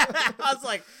 I was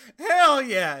like, hell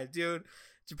yeah, dude.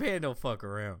 Japan don't fuck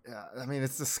around. Yeah, I mean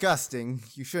it's disgusting.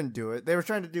 You shouldn't do it. They were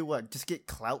trying to do what? Just get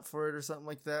clout for it or something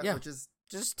like that. Yeah, which is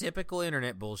just typical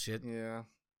internet bullshit. Yeah,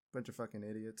 bunch of fucking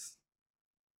idiots.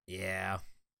 Yeah.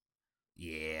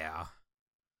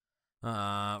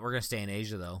 We're gonna stay in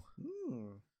Asia though.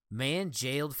 Man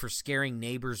jailed for scaring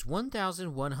neighbors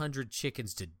 1,100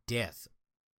 chickens to death,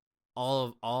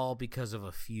 all because of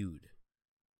a feud.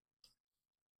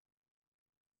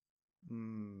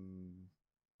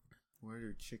 Where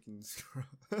do chickens grow?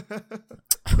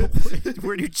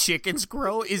 Where do chickens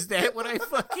grow? Is that what I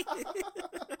fucking...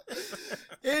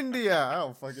 India. I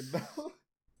don't fucking know.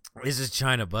 This is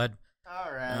China, bud.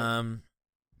 All right.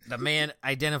 The man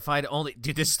identified only...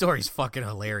 Dude, this story's fucking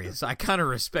hilarious. I kind of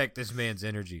respect this man's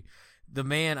energy. The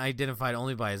man identified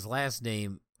only by his last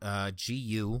name,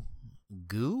 G-U.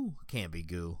 Goo? Can't be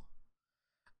Goo.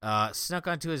 Snuck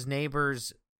onto his neighbor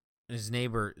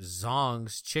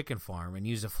Zong's chicken farm and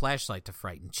used a flashlight to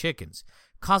frighten chickens,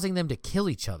 causing them to kill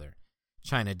each other,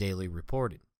 China Daily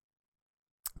reported.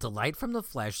 The light from the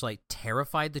flashlight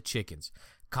terrified the chickens,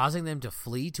 causing them to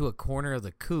flee to a corner of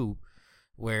the coop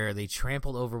where they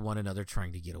trampled over one another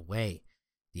trying to get away.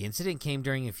 The incident came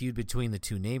during a feud between the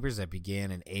two neighbors that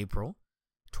began in April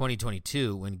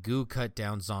 2022 when Gu cut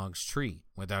down Zong's tree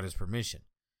without his permission.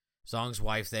 Zong's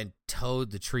wife then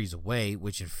towed the trees away,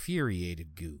 which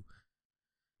infuriated Gu.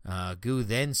 Gu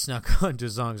then snuck onto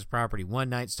Zong's property one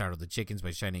night, startled the chickens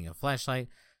by shining a flashlight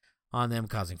on them,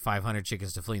 causing 500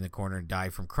 chickens to flee in the corner and die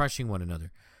from crushing one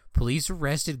another. Police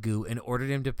arrested Gu and ordered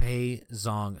him to pay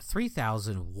Zong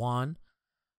 3,000 won,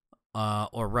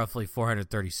 or roughly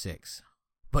 436.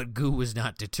 But Gu was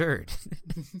not deterred.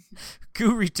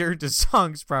 Gu returned to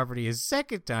Zong's property a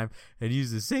second time and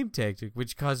used the same tactic,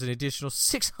 which caused an additional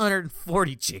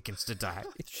 640 chickens to die.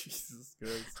 Jesus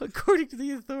Christ. According to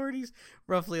the authorities,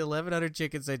 roughly 1,100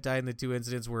 chickens that died in the two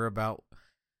incidents were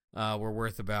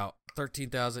worth about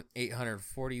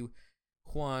 13,840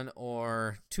 won,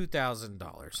 or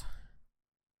 $2,000.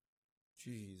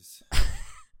 Jeez.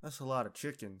 That's a lot of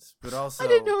chickens, but also... I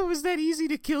didn't know it was that easy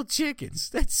to kill chickens.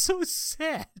 That's so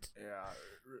sad. Yeah,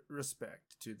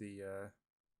 respect to the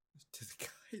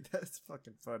guy. That's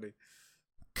fucking funny.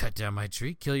 Cut down my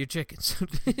tree, kill your chickens.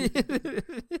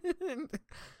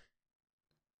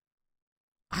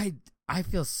 I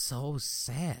feel so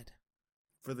sad.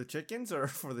 For the chickens or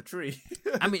for the tree?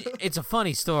 I mean, it's a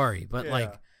funny story, but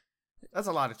yeah. That's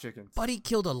a lot of chickens. Buddy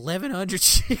killed 1,100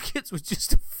 chickens with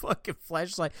just a fucking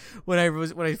flashlight. When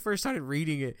I first started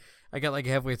reading it, I got like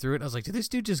halfway through it, and I was like, did this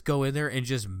dude just go in there and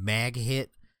just mag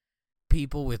hit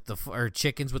people with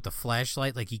chickens with the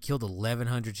flashlight? Like he killed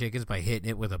 1,100 chickens by hitting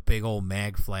it with a big old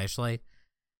mag flashlight?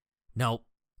 Nope.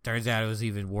 Turns out it was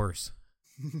even worse.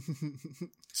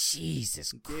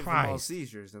 Jesus Christ. Gave them all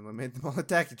seizures and made them all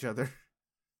attack each other.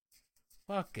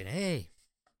 Fucking hey.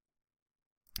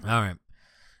 All right.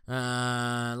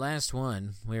 Last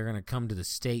one. We're gonna come to the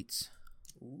States.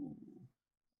 Ooh.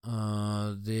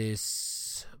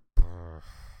 This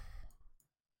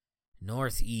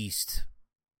Northeast,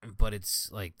 but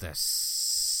it's like the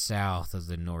south of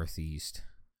the Northeast.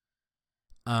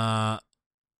 Rough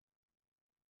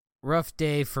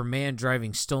day for man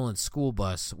driving stolen school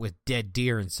bus with dead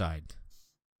deer inside.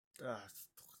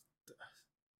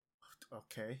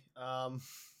 Okay. I'll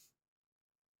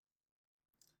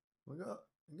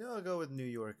go with New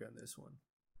York on this one.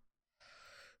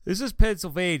 This is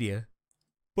Pennsylvania,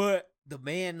 but the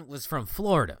man was from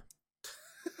Florida.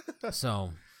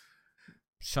 So,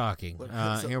 shocking.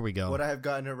 Here we go. Would I have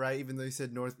gotten it right even though you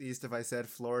said Northeast if I said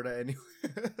Florida anyway?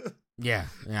 Yeah,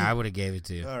 I would have gave it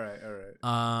to you. All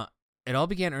right. It all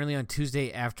began early on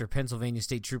Tuesday after Pennsylvania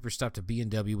state troopers stopped a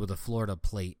BMW with a Florida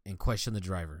plate and questioned the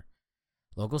driver.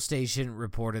 Local station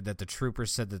reported that the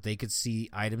troopers said that they could see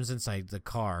items inside the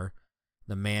car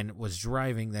the man was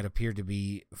driving that appeared to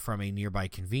be from a nearby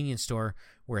convenience store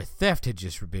where a theft had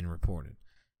just been reported.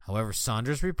 However,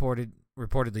 Saunders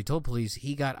reportedly told police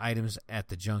he got the items at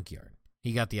the junkyard.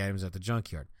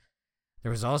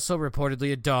 There was also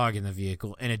reportedly a dog in the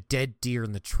vehicle and a dead deer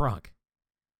in the trunk.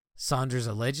 Saunders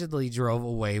allegedly drove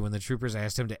away when the troopers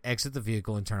asked him to exit the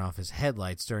vehicle and turn off his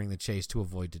headlights during the chase to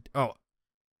avoid...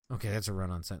 Okay, that's a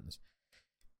run-on sentence.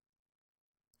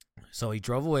 So he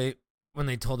drove away when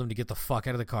they told him to get the fuck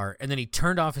out of the car, and then he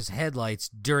turned off his headlights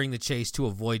during the chase to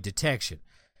avoid detection.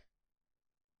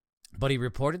 But he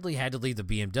reportedly had to leave the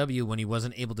BMW when he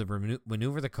wasn't able to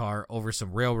maneuver the car over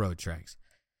some railroad tracks.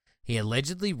 He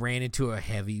allegedly ran into a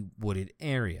heavy wooded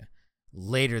area.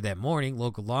 Later that morning,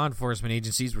 local law enforcement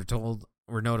agencies were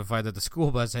notified that a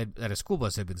school bus had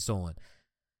been stolen.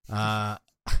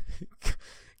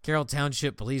 Carroll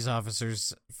Township police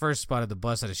officers first spotted the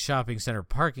bus at a shopping center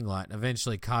parking lot and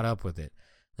eventually caught up with it.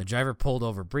 The driver pulled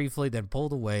over briefly, then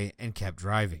pulled away and kept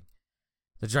driving.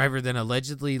 The driver then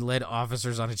allegedly led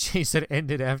officers on a chase that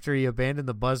ended after he abandoned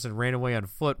the bus and ran away on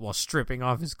foot while stripping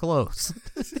off his clothes.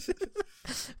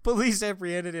 Police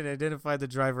apprehended and identified the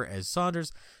driver as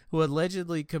Saunders, who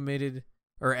allegedly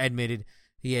admitted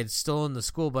he had stolen the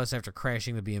school bus after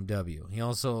crashing the BMW. He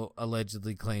also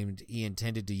allegedly claimed he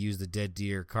intended to use the dead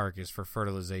deer carcass for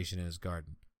fertilization in his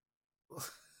garden.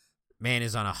 Man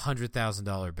is on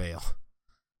 $100,000 bail.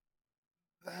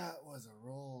 That was a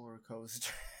roller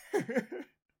coaster.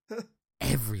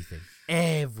 Everything.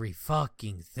 Every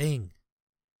fucking thing.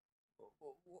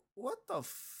 What the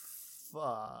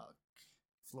fuck?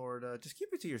 Florida, just keep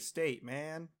it to your state,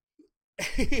 man.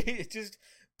 Just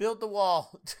build the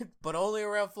wall, but only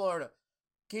around Florida.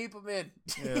 Keep them in.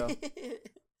 Yeah.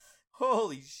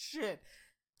 Holy shit.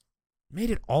 Made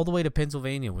it all the way to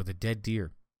Pennsylvania with a dead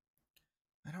deer.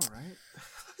 I know,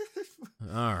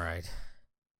 right? All right.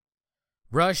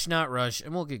 Rush, not rush,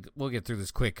 and we'll get through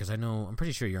this quick because I'm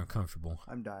pretty sure you're uncomfortable.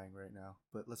 I'm dying right now,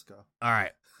 but let's go. All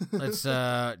right. Let's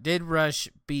did Rush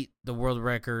beat the world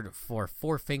record for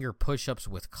 4-finger push-ups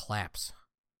with claps.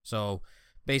 So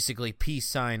basically peace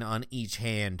sign on each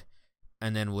hand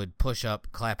and then would push up,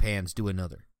 clap hands, do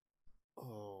another.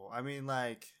 Oh, I mean,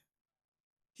 like,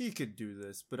 he could do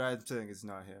this, but I think it's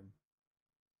not him.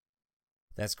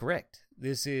 That's correct.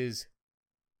 This is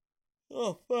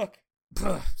oh fuck.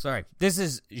 Sorry. This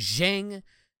is Zhang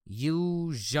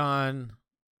Yuzhan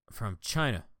from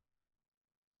China.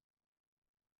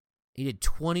 He did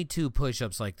 22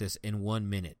 push-ups like this in 1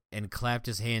 minute and clapped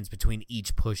his hands between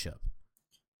each push-up.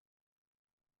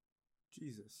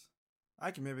 Jesus.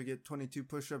 I can maybe get 22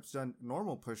 push-ups done,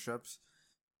 normal push-ups,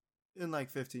 in like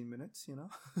 15 minutes, you know?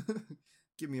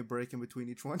 Give me a break in between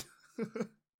each one.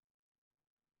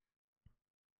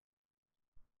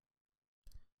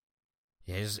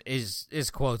 Yeah,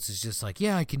 his quotes is just like,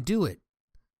 yeah, I can do it.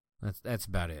 That's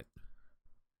about it.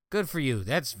 Good for you.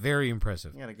 That's very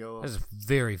impressive. I gotta go. That's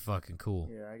very fucking cool.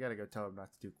 Yeah, I gotta go tell him not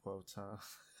to do quotes, huh?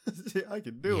 I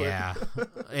can do it. Yeah,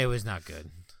 it was not good.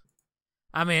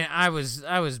 I mean, I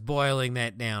was boiling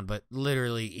that down, but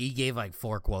literally he gave like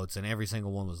 4 quotes and every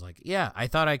single one was like, yeah, I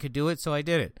thought I could do it, so I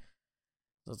did it.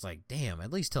 So it's like, damn,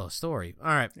 at least tell a story. All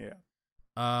right.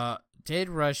 Yeah. Did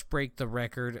Rush break the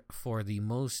record for the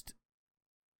most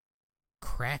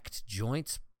cracked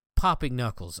joints? Popping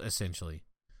knuckles, essentially.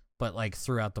 But like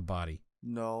throughout the body.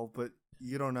 No, but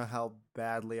you don't know how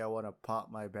badly I want to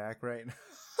pop my back right now.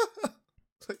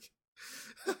 Like,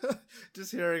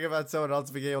 just hearing about someone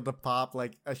else being able to pop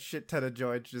like a shit ton of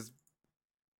joints just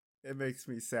it makes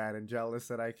me sad and jealous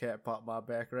that I can't pop my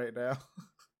back right now.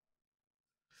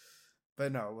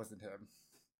 But no, it wasn't him.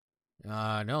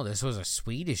 No, this was a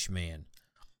Swedish man.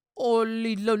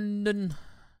 Ollie London.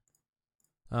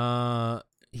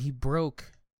 He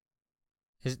broke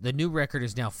the new record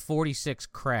is now 46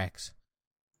 cracks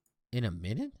in a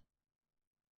minute?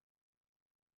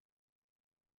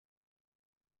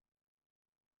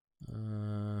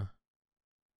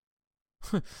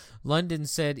 London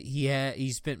said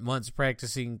he spent months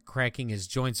practicing cracking his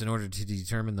joints in order to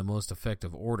determine the most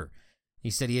effective order. He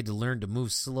said he had to learn to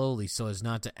move slowly so as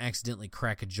not to accidentally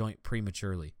crack a joint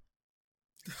prematurely.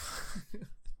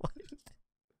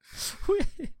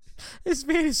 This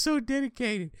man is so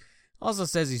dedicated. Also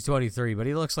says he's 23, but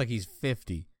he looks like he's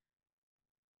 50.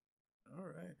 All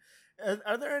right.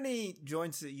 Are there any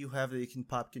joints that you have that you can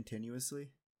pop continuously?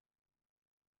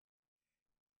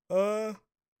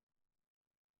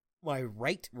 My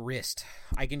right wrist.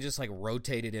 I can just like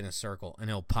rotate it in a circle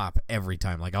and it'll pop every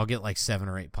time. Like I'll get like 7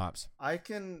 or 8 pops. I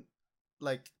can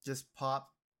like just pop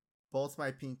both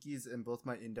my pinkies and both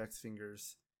my index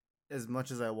fingers as much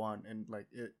as I want, and like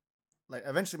it. Like,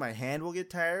 eventually my hand will get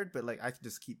tired, but, like, I can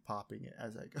just keep popping it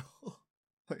as I go.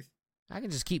 Like, I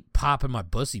can just keep popping my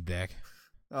bussy back.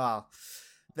 Oh,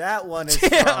 that one is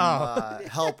from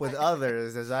help with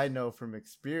others, as I know from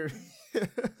experience.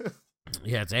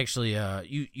 Yeah, it's actually,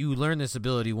 you learn this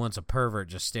ability once a pervert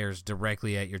just stares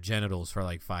directly at your genitals for,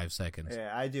 like, 5 seconds.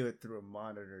 Yeah, I do it through a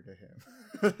monitor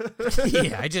to him.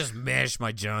 Yeah, I just mash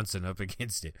my Johnson up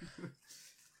against it.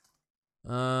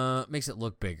 Makes it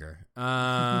look bigger.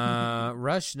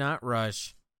 Rush, not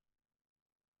Rush.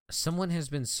 Someone has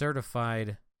been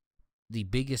certified the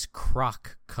biggest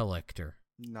croc collector.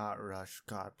 Not Rush.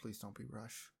 God, please don't be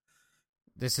Rush.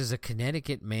 This is a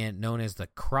Connecticut man known as the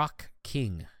Croc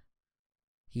King.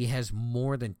 He has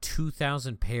more than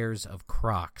 2,000 pairs of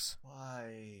Crocs.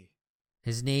 Why?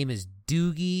 His name is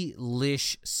Doogie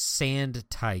Lish Sand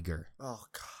Tiger. Oh,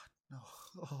 God. No.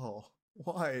 Oh,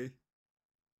 why?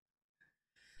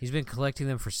 He's been collecting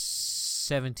them for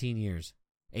 17 years,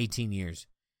 18 years.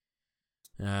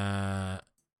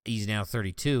 He's now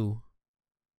 32.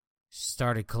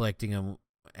 Started collecting them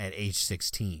at age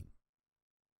 16.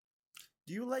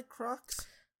 Do you like Crocs?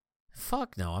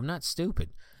 Fuck no, I'm not stupid.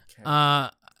 Okay.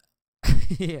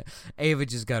 Yeah, Ava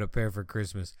just got a pair for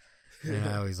Christmas. And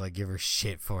I always like give her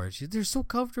shit for it. They're so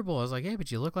comfortable. I was like, hey,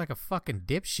 but you look like a fucking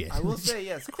dipshit. I will say,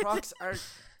 yes, Crocs are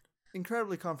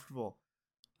incredibly comfortable.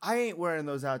 I ain't wearing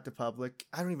those out to public.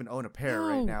 I don't even own a pair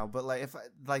right now. But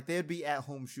like, they'd be at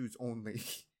home shoes only.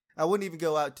 I wouldn't even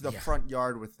go out to the front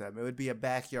yard with them. It would be a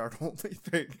backyard only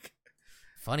thing.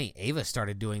 Funny, Ava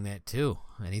started doing that too.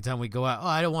 Anytime we go out, oh,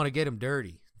 I don't want to get him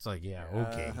dirty. It's like, yeah,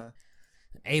 okay.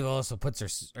 Ava also puts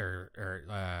her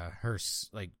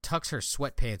like tucks her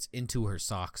sweatpants into her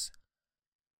socks.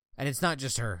 And it's not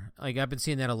just her. Like, I've been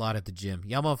seeing that a lot at the gym.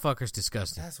 Y'all motherfuckers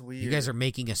disgusting. That's weird. You guys are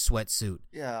making a sweatsuit.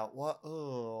 Yeah, what?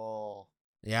 Oh.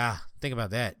 Yeah, think about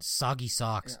that. Soggy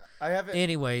socks. Yeah, I have an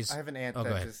aunt that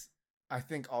ahead. I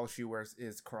think all she wears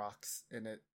is Crocs, and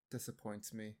it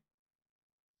disappoints me.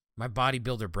 My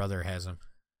bodybuilder brother has them.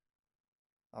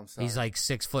 I'm sorry. He's like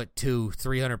 6'2",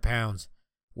 300 pounds,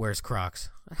 wears Crocs.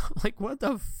 Like, what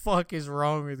the fuck is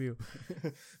wrong with you?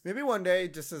 Maybe one day,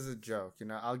 just as a joke,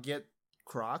 I'll get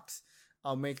Crocs,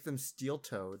 I'll make them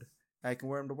steel-toed, and I can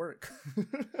wear them to work.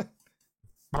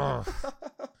 All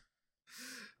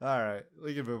right,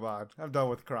 we can move on. I'm done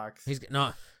with Crocs. He's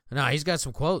got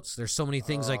some quotes. There's so many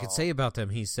things I could say about them.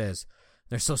 He says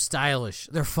they're so stylish,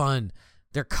 they're fun,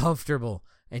 they're comfortable,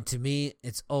 and to me,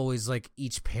 it's always like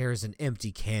each pair is an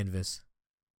empty canvas.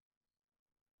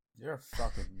 You're a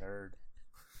fucking nerd.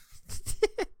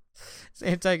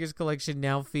 Sam Tiger's collection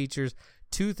now features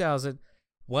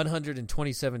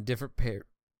 2,127 different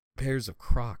pairs of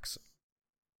Crocs.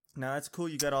 Now, that's cool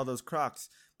you got all those Crocs,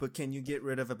 but can you get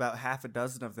rid of about half a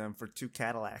dozen of them for 2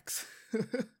 Cadillacs?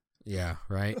 Yeah,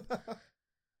 right?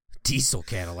 Diesel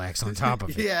Cadillacs on top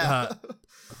of it. Yeah.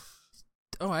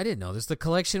 I didn't know this. The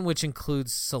collection, which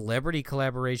includes celebrity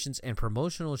collaborations and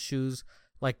promotional shoes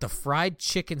like the fried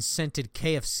chicken scented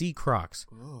KFC Crocs.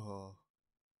 Oh.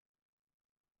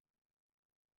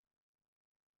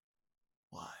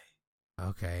 Why?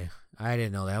 Okay. I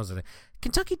didn't know that was a...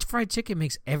 Kentucky Fried Chicken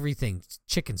makes everything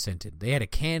chicken scented. They had a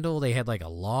candle. They had like a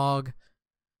log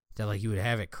that like you would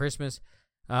have at Christmas.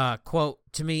 Quote,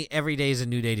 to me, every day is a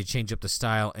new day to change up the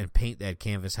style and paint that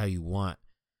canvas how you want.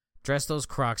 Dress those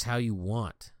Crocs how you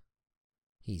want,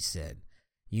 he said.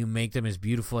 You make them as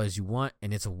beautiful as you want,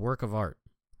 and it's a work of art.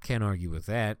 Can't argue with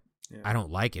that. Yeah. I don't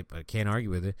like it, but can't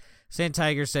argue with it. Sam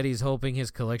Tiger said he's hoping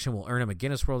his collection will earn him a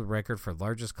Guinness World Record for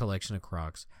largest collection of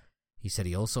Crocs. He said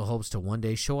he also hopes to one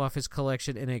day show off his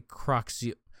collection in a Crocs.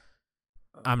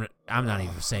 I'm not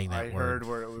even saying that word. I heard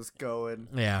where it was going.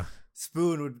 Yeah.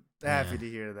 Spoon would be happy to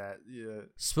hear that. Yeah.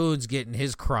 Spoon's getting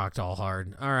his crocked all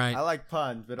hard. All right. I like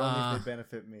puns, but only if they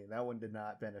benefit me. That one did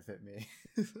not benefit me.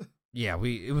 Yeah,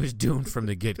 it was doomed from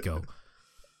the get-go.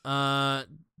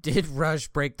 Did Rush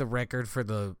break the record for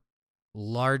the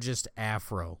largest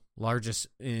afro? Largest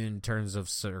in terms of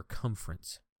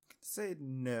circumference? Say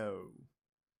no.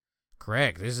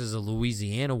 Correct. This is a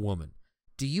Louisiana woman.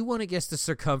 Do you want to guess the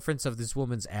circumference of this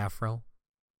woman's afro?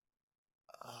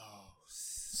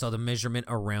 So the measurement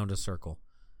around a circle.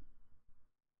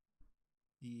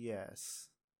 Yes.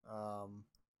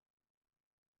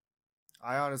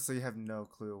 I honestly have no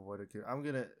clue what it could. I'm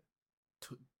gonna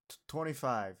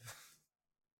 25.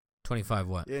 25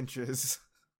 what? Inches.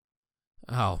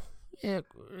 Oh, yeah,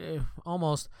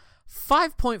 almost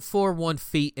 5.41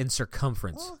 feet in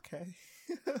circumference. Okay.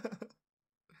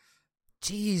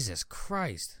 Jesus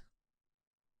Christ.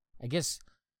 I guess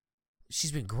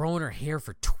she's been growing her hair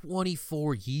for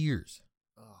 24 years.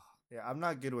 Oh, yeah, I'm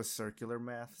not good with circular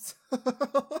maths.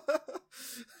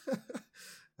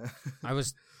 I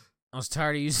was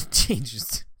tired of using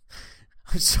dangerous.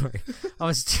 I'm sorry. I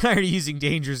was tired of using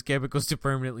dangerous chemicals to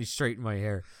permanently straighten my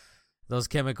hair. Those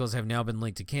chemicals have now been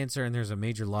linked to cancer, and there's a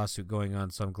major lawsuit going on,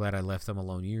 so I'm glad I left them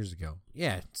alone years ago.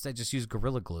 Yeah, instead just use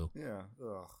Gorilla Glue. Yeah,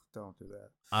 ugh, don't do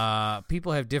that.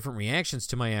 People have different reactions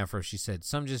to my afro, she said.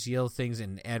 Some just yell things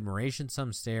in admiration,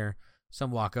 some stare,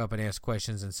 some walk up and ask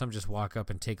questions, and some just walk up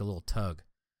and take a little tug.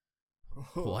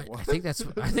 What? I think that's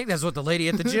what the lady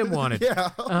at the gym wanted. Yeah.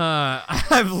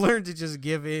 I've learned to just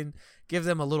give them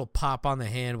a little pop on the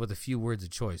hand with a few words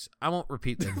of choice. I won't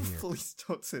repeat them here. Please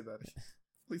don't say that again.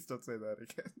 Please don't say that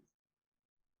again.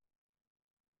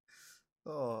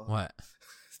 Oh. What?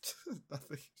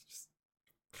 Nothing.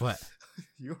 What?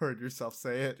 You heard yourself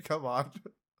say it. Come on.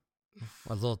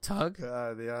 A little tug?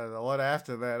 Yeah, the one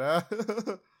after that, huh?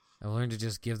 I learned to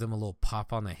just give them a little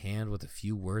pop on the hand with a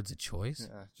few words of choice.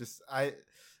 Yeah,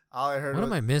 all I heard. What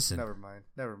am I missing? Never mind.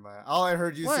 All I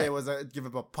heard you what? say was give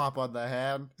him a pop on the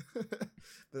hand.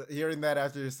 Hearing that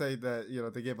after you say that,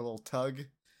 they gave a little tug.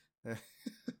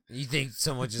 You think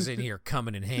someone's just in here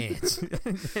coming in hands?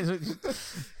 That's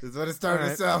what it's starting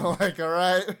to sound like. All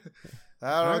right,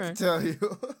 I don't know what to tell you.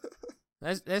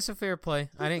 That's a fair play.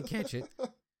 I didn't catch it.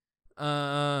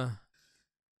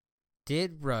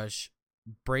 Did Rush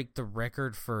break the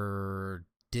record for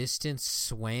distance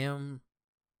swam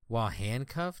while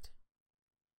handcuffed?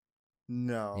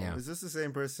 No. Yeah. Is this the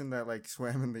same person that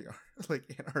swam in the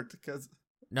Antarctica?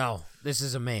 No, this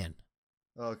is a man.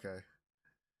 Okay.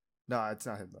 No, it's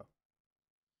not him,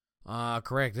 though.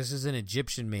 Correct. This is an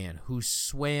Egyptian man who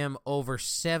swam over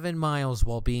 7 miles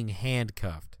while being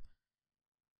handcuffed.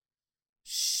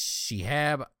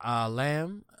 Shihab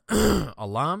Alam,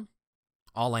 Allam,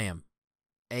 Allam,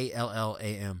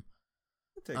 Allam.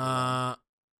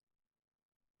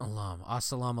 Alam,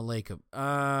 assalamu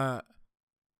alaikum.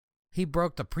 He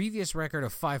broke the previous record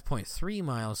of 5.3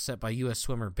 miles set by U.S.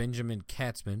 swimmer Benjamin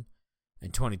Katzman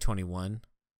in 2021.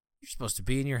 You're supposed to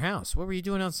be in your house. What were you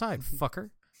doing outside, fucker?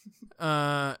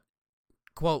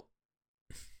 Quote,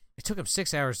 it took him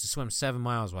 6 hours to swim 7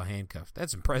 miles while handcuffed.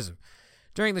 That's impressive.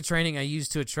 During the training, I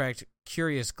used to attract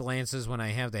curious glances when I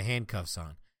have the handcuffs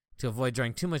on. To avoid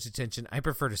drawing too much attention, I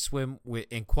prefer to swim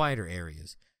in quieter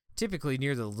areas, typically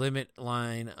near the limit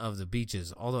line of the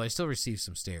beaches, although I still receive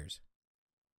some stares.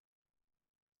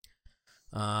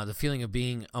 The feeling of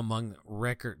being among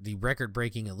the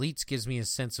record-breaking elites gives me a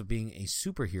sense of being a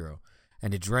superhero,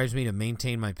 and it drives me to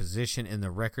maintain my position in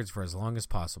the records for as long as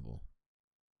possible.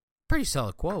 Pretty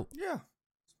solid quote. Yeah,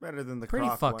 it's better than the pretty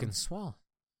Croc fucking one. swell.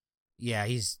 Yeah,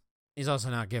 he's also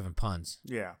not giving puns.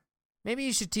 Yeah. Maybe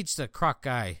you should teach the Croc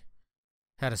guy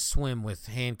how to swim with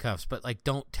handcuffs, but like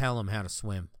don't tell him how to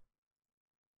swim.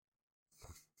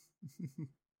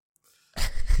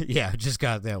 Yeah, just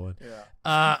got that one. Yeah.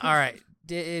 All right.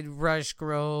 Did Rush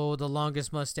grow the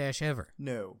longest mustache ever?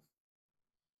 No.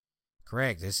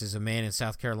 Correct. This is a man in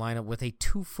South Carolina with a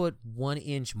 2-foot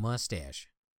 1-inch mustache.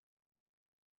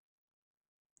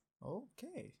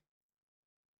 Okay.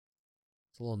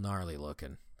 It's a little gnarly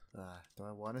looking. Do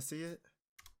I want to see it?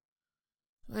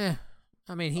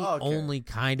 I mean, he Okay. only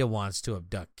kind of wants to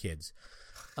abduct kids.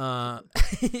 Looks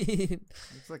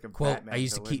like a Quote, Batman I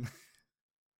used to villain. keep...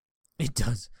 It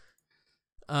does.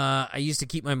 I used to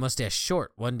keep my mustache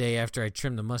short. One day after I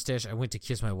trimmed the mustache, I went to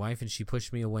kiss my wife, and she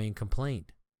pushed me away and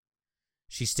complained.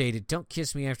 She stated, "Don't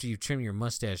kiss me after you trim your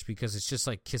mustache because it's just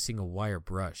like kissing a wire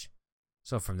brush."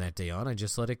 So from that day on, I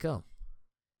just let it go.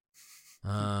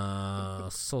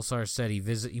 Solsar said he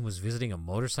was visiting a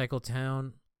motorcycle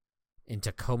town in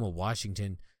Tacoma,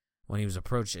 Washington, when he was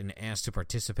approached and asked to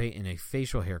participate in a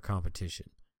facial hair competition.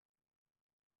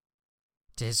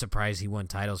 To his surprise, he won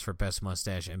titles for Best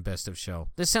Mustache and Best of Show.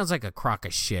 This sounds like a crock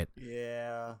of shit.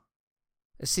 Yeah.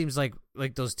 It seems like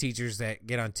those teachers that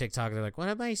get on TikTok, they're like, "One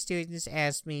of my students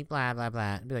asked me, blah, blah,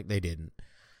 blah." I'd be like, they didn't.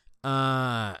 Be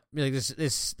like,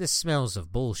 this smells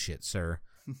of bullshit, sir.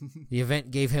 The event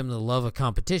gave him the love of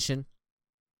competition,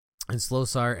 and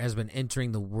Slosar has been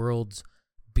entering the world's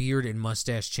beard and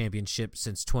mustache championship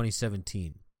since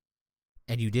 2017.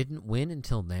 And you didn't win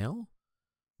until now?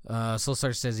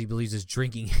 Slosar says he believes his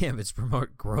drinking habits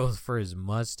promote growth for his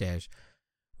mustache.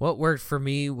 What worked for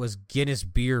me was Guinness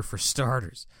beer for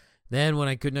starters. Then, when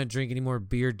I could not drink any more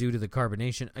beer due to the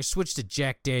carbonation, I switched to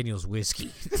Jack Daniel's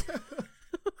whiskey.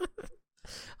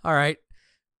 All right.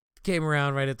 Came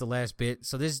around right at the last bit.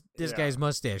 So this guy's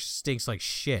mustache stinks like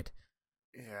shit.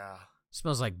 Yeah.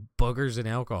 Smells like boogers and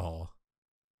alcohol.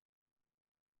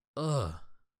 Ugh.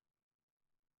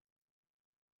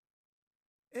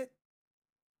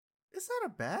 It's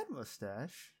not a bad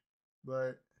mustache,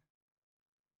 but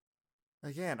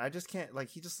again, I just can't, like,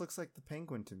 he just looks like the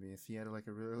Penguin to me if he had like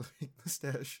a really big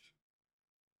mustache.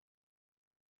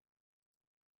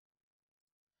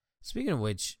 Speaking of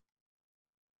which,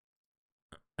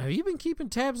 have you been keeping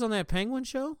tabs on that Penguin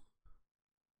show?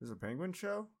 There's a Penguin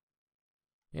show?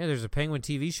 Yeah, there's a Penguin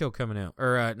TV show coming out.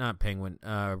 Or, not Penguin,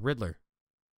 Riddler.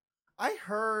 I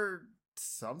heard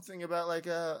something about like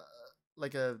a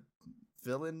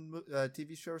villain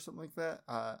TV show or something like that.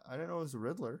 I don't know. It was a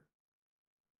Riddler.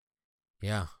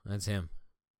 Yeah, that's him.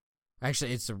 Actually,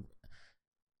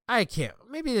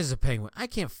 maybe this is a Penguin. I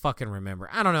can't fucking remember.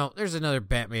 I don't know. There's another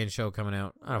Batman show coming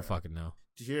out. I don't fucking know.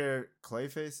 Did you hear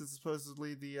Clayface is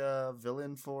supposedly the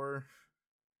villain for?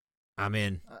 I'm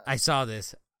in. I saw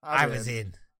this. I was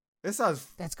in. This sounds.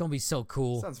 That's gonna be so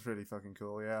cool. Sounds pretty fucking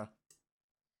cool. Yeah.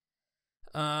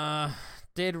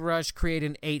 Did Rush create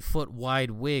an 8-foot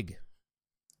wide wig?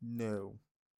 No.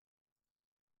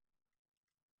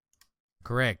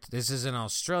 Correct. This is an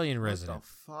Australian resident. What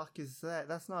the fuck is that?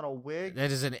 That's not a wig. That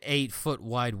is an 8-foot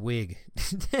wide wig.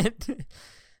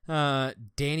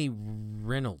 Danny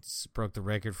Reynolds broke the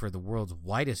record for the world's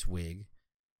widest wig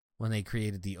when they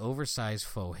created the oversized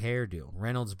faux hairdo.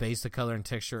 Reynolds based the color and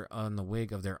texture on the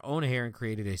wig of their own hair and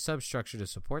created a substructure to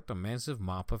support the massive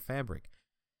mop of fabric.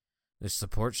 This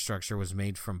support structure was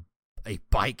made from a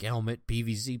bike helmet,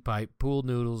 PVC pipe, pool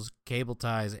noodles, cable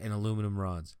ties, and aluminum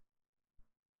rods.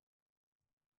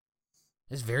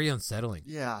 It's very unsettling.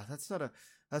 Yeah, that's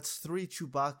 3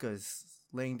 Chewbacca's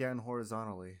laying down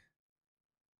horizontally.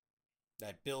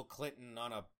 That Bill Clinton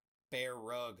on a bare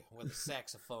rug with a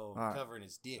saxophone All right. covering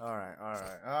his dick. All right.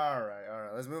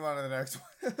 Let's move on to the next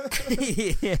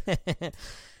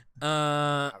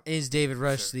one. Is David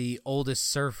Rush the oldest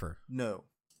surfer? No.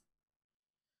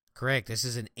 Correct. This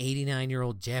is an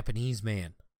 89-year-old Japanese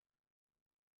man.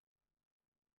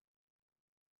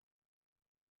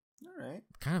 All right.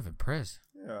 Kind of impressed.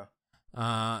 Yeah.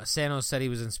 Sano said he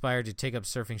was inspired to take up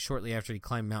surfing shortly after he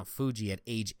climbed Mount Fuji at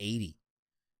age 80,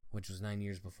 which was 9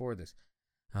 years before this.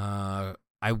 I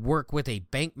work with a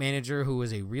bank manager who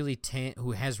has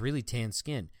really tan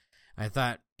skin. I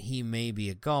thought he may be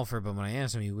a golfer, but when I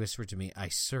asked him, he whispered to me, "I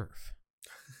surf."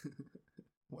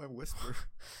 Why whisper?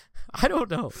 I don't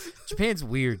know. Japan's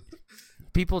weird.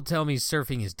 People tell me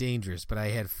surfing is dangerous, but I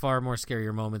had far more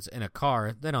scarier moments in a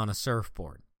car than on a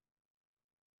surfboard.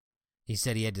 He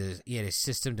said he had a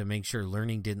system to make sure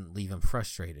learning didn't leave him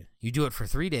frustrated. You do it for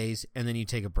 3 days, and then you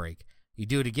take a break. You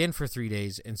do it again for 3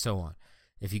 days, and so on.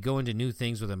 If you go into new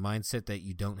things with a mindset that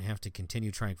you don't have to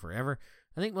continue trying forever,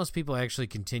 I think most people actually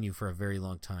continue for a very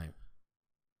long time.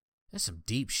 That's some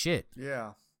deep shit.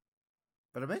 Yeah.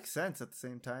 But it makes sense at the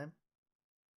same time.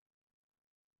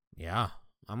 Yeah.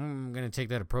 I'm going to take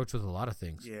that approach with a lot of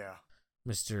things. Yeah.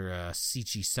 Mr.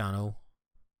 Sichi Sano.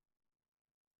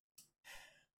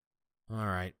 All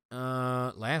right.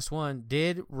 Last one.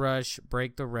 Did Rush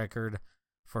break the record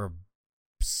for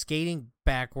skating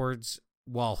backwards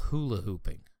while hula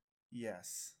hooping?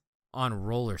 Yes. On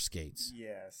roller skates?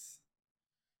 Yes.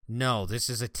 No, this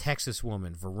is a Texas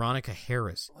woman, Veronica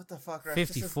Harris. What the fuck, Rush?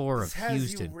 54 this of has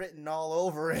Houston. You written all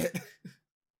over it.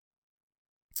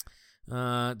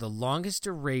 The longest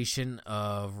duration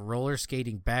of roller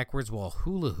skating backwards while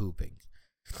hula hooping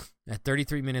at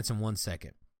 33 minutes and 1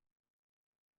 second.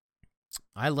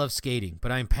 I love skating,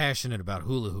 but I'm passionate about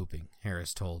hula hooping,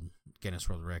 Harris told Guinness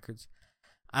World Records.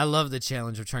 I love the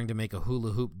challenge of trying to make a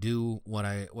hula hoop do what?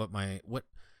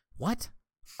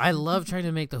 I love trying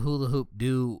to make the hula hoop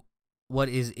do what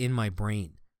is in my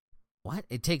brain. What?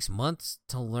 It takes months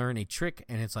to learn a trick,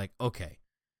 and it's like, okay,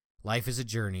 life is a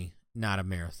journey, not a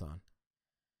marathon.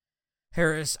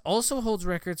 Harris also holds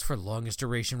records for longest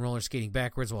duration roller skating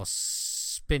backwards while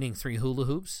spinning 3 hula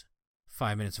hoops.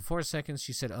 5 minutes and 4 seconds.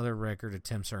 She said other record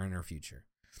attempts are in her future.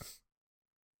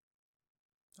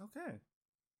 Okay.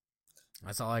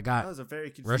 That's all I got. That was a very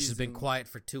confusing... Rush has been quiet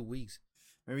for 2 weeks.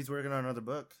 Maybe he's working on another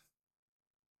book.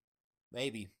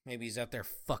 Maybe he's out there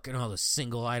fucking all the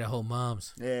single Idaho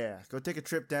moms. Yeah, go take a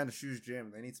trip down to Shoes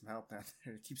Gym. They need some help down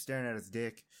there. Keep staring at his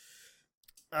dick.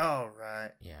 All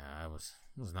right. Yeah, I was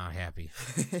not happy.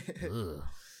 Ugh.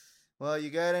 Well, you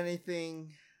got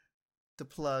anything to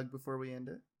plug before we end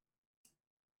it?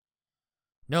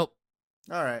 Nope.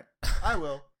 All right. I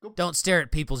will. Go. Don't stare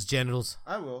at people's genitals.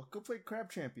 I will. Go play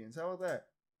Crab Champions. How about that?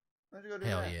 Why don't you go do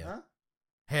Hell that? yeah. Huh?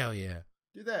 Hell yeah.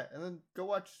 Do that, and then go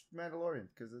watch Mandalorian,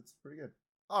 because it's pretty good.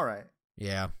 All right.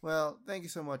 Yeah. Well, thank you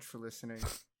so much for listening.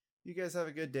 You guys have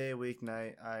a good day, week,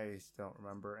 night. I don't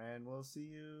remember, and we'll see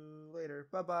you later.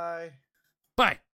 Bye-bye. Bye.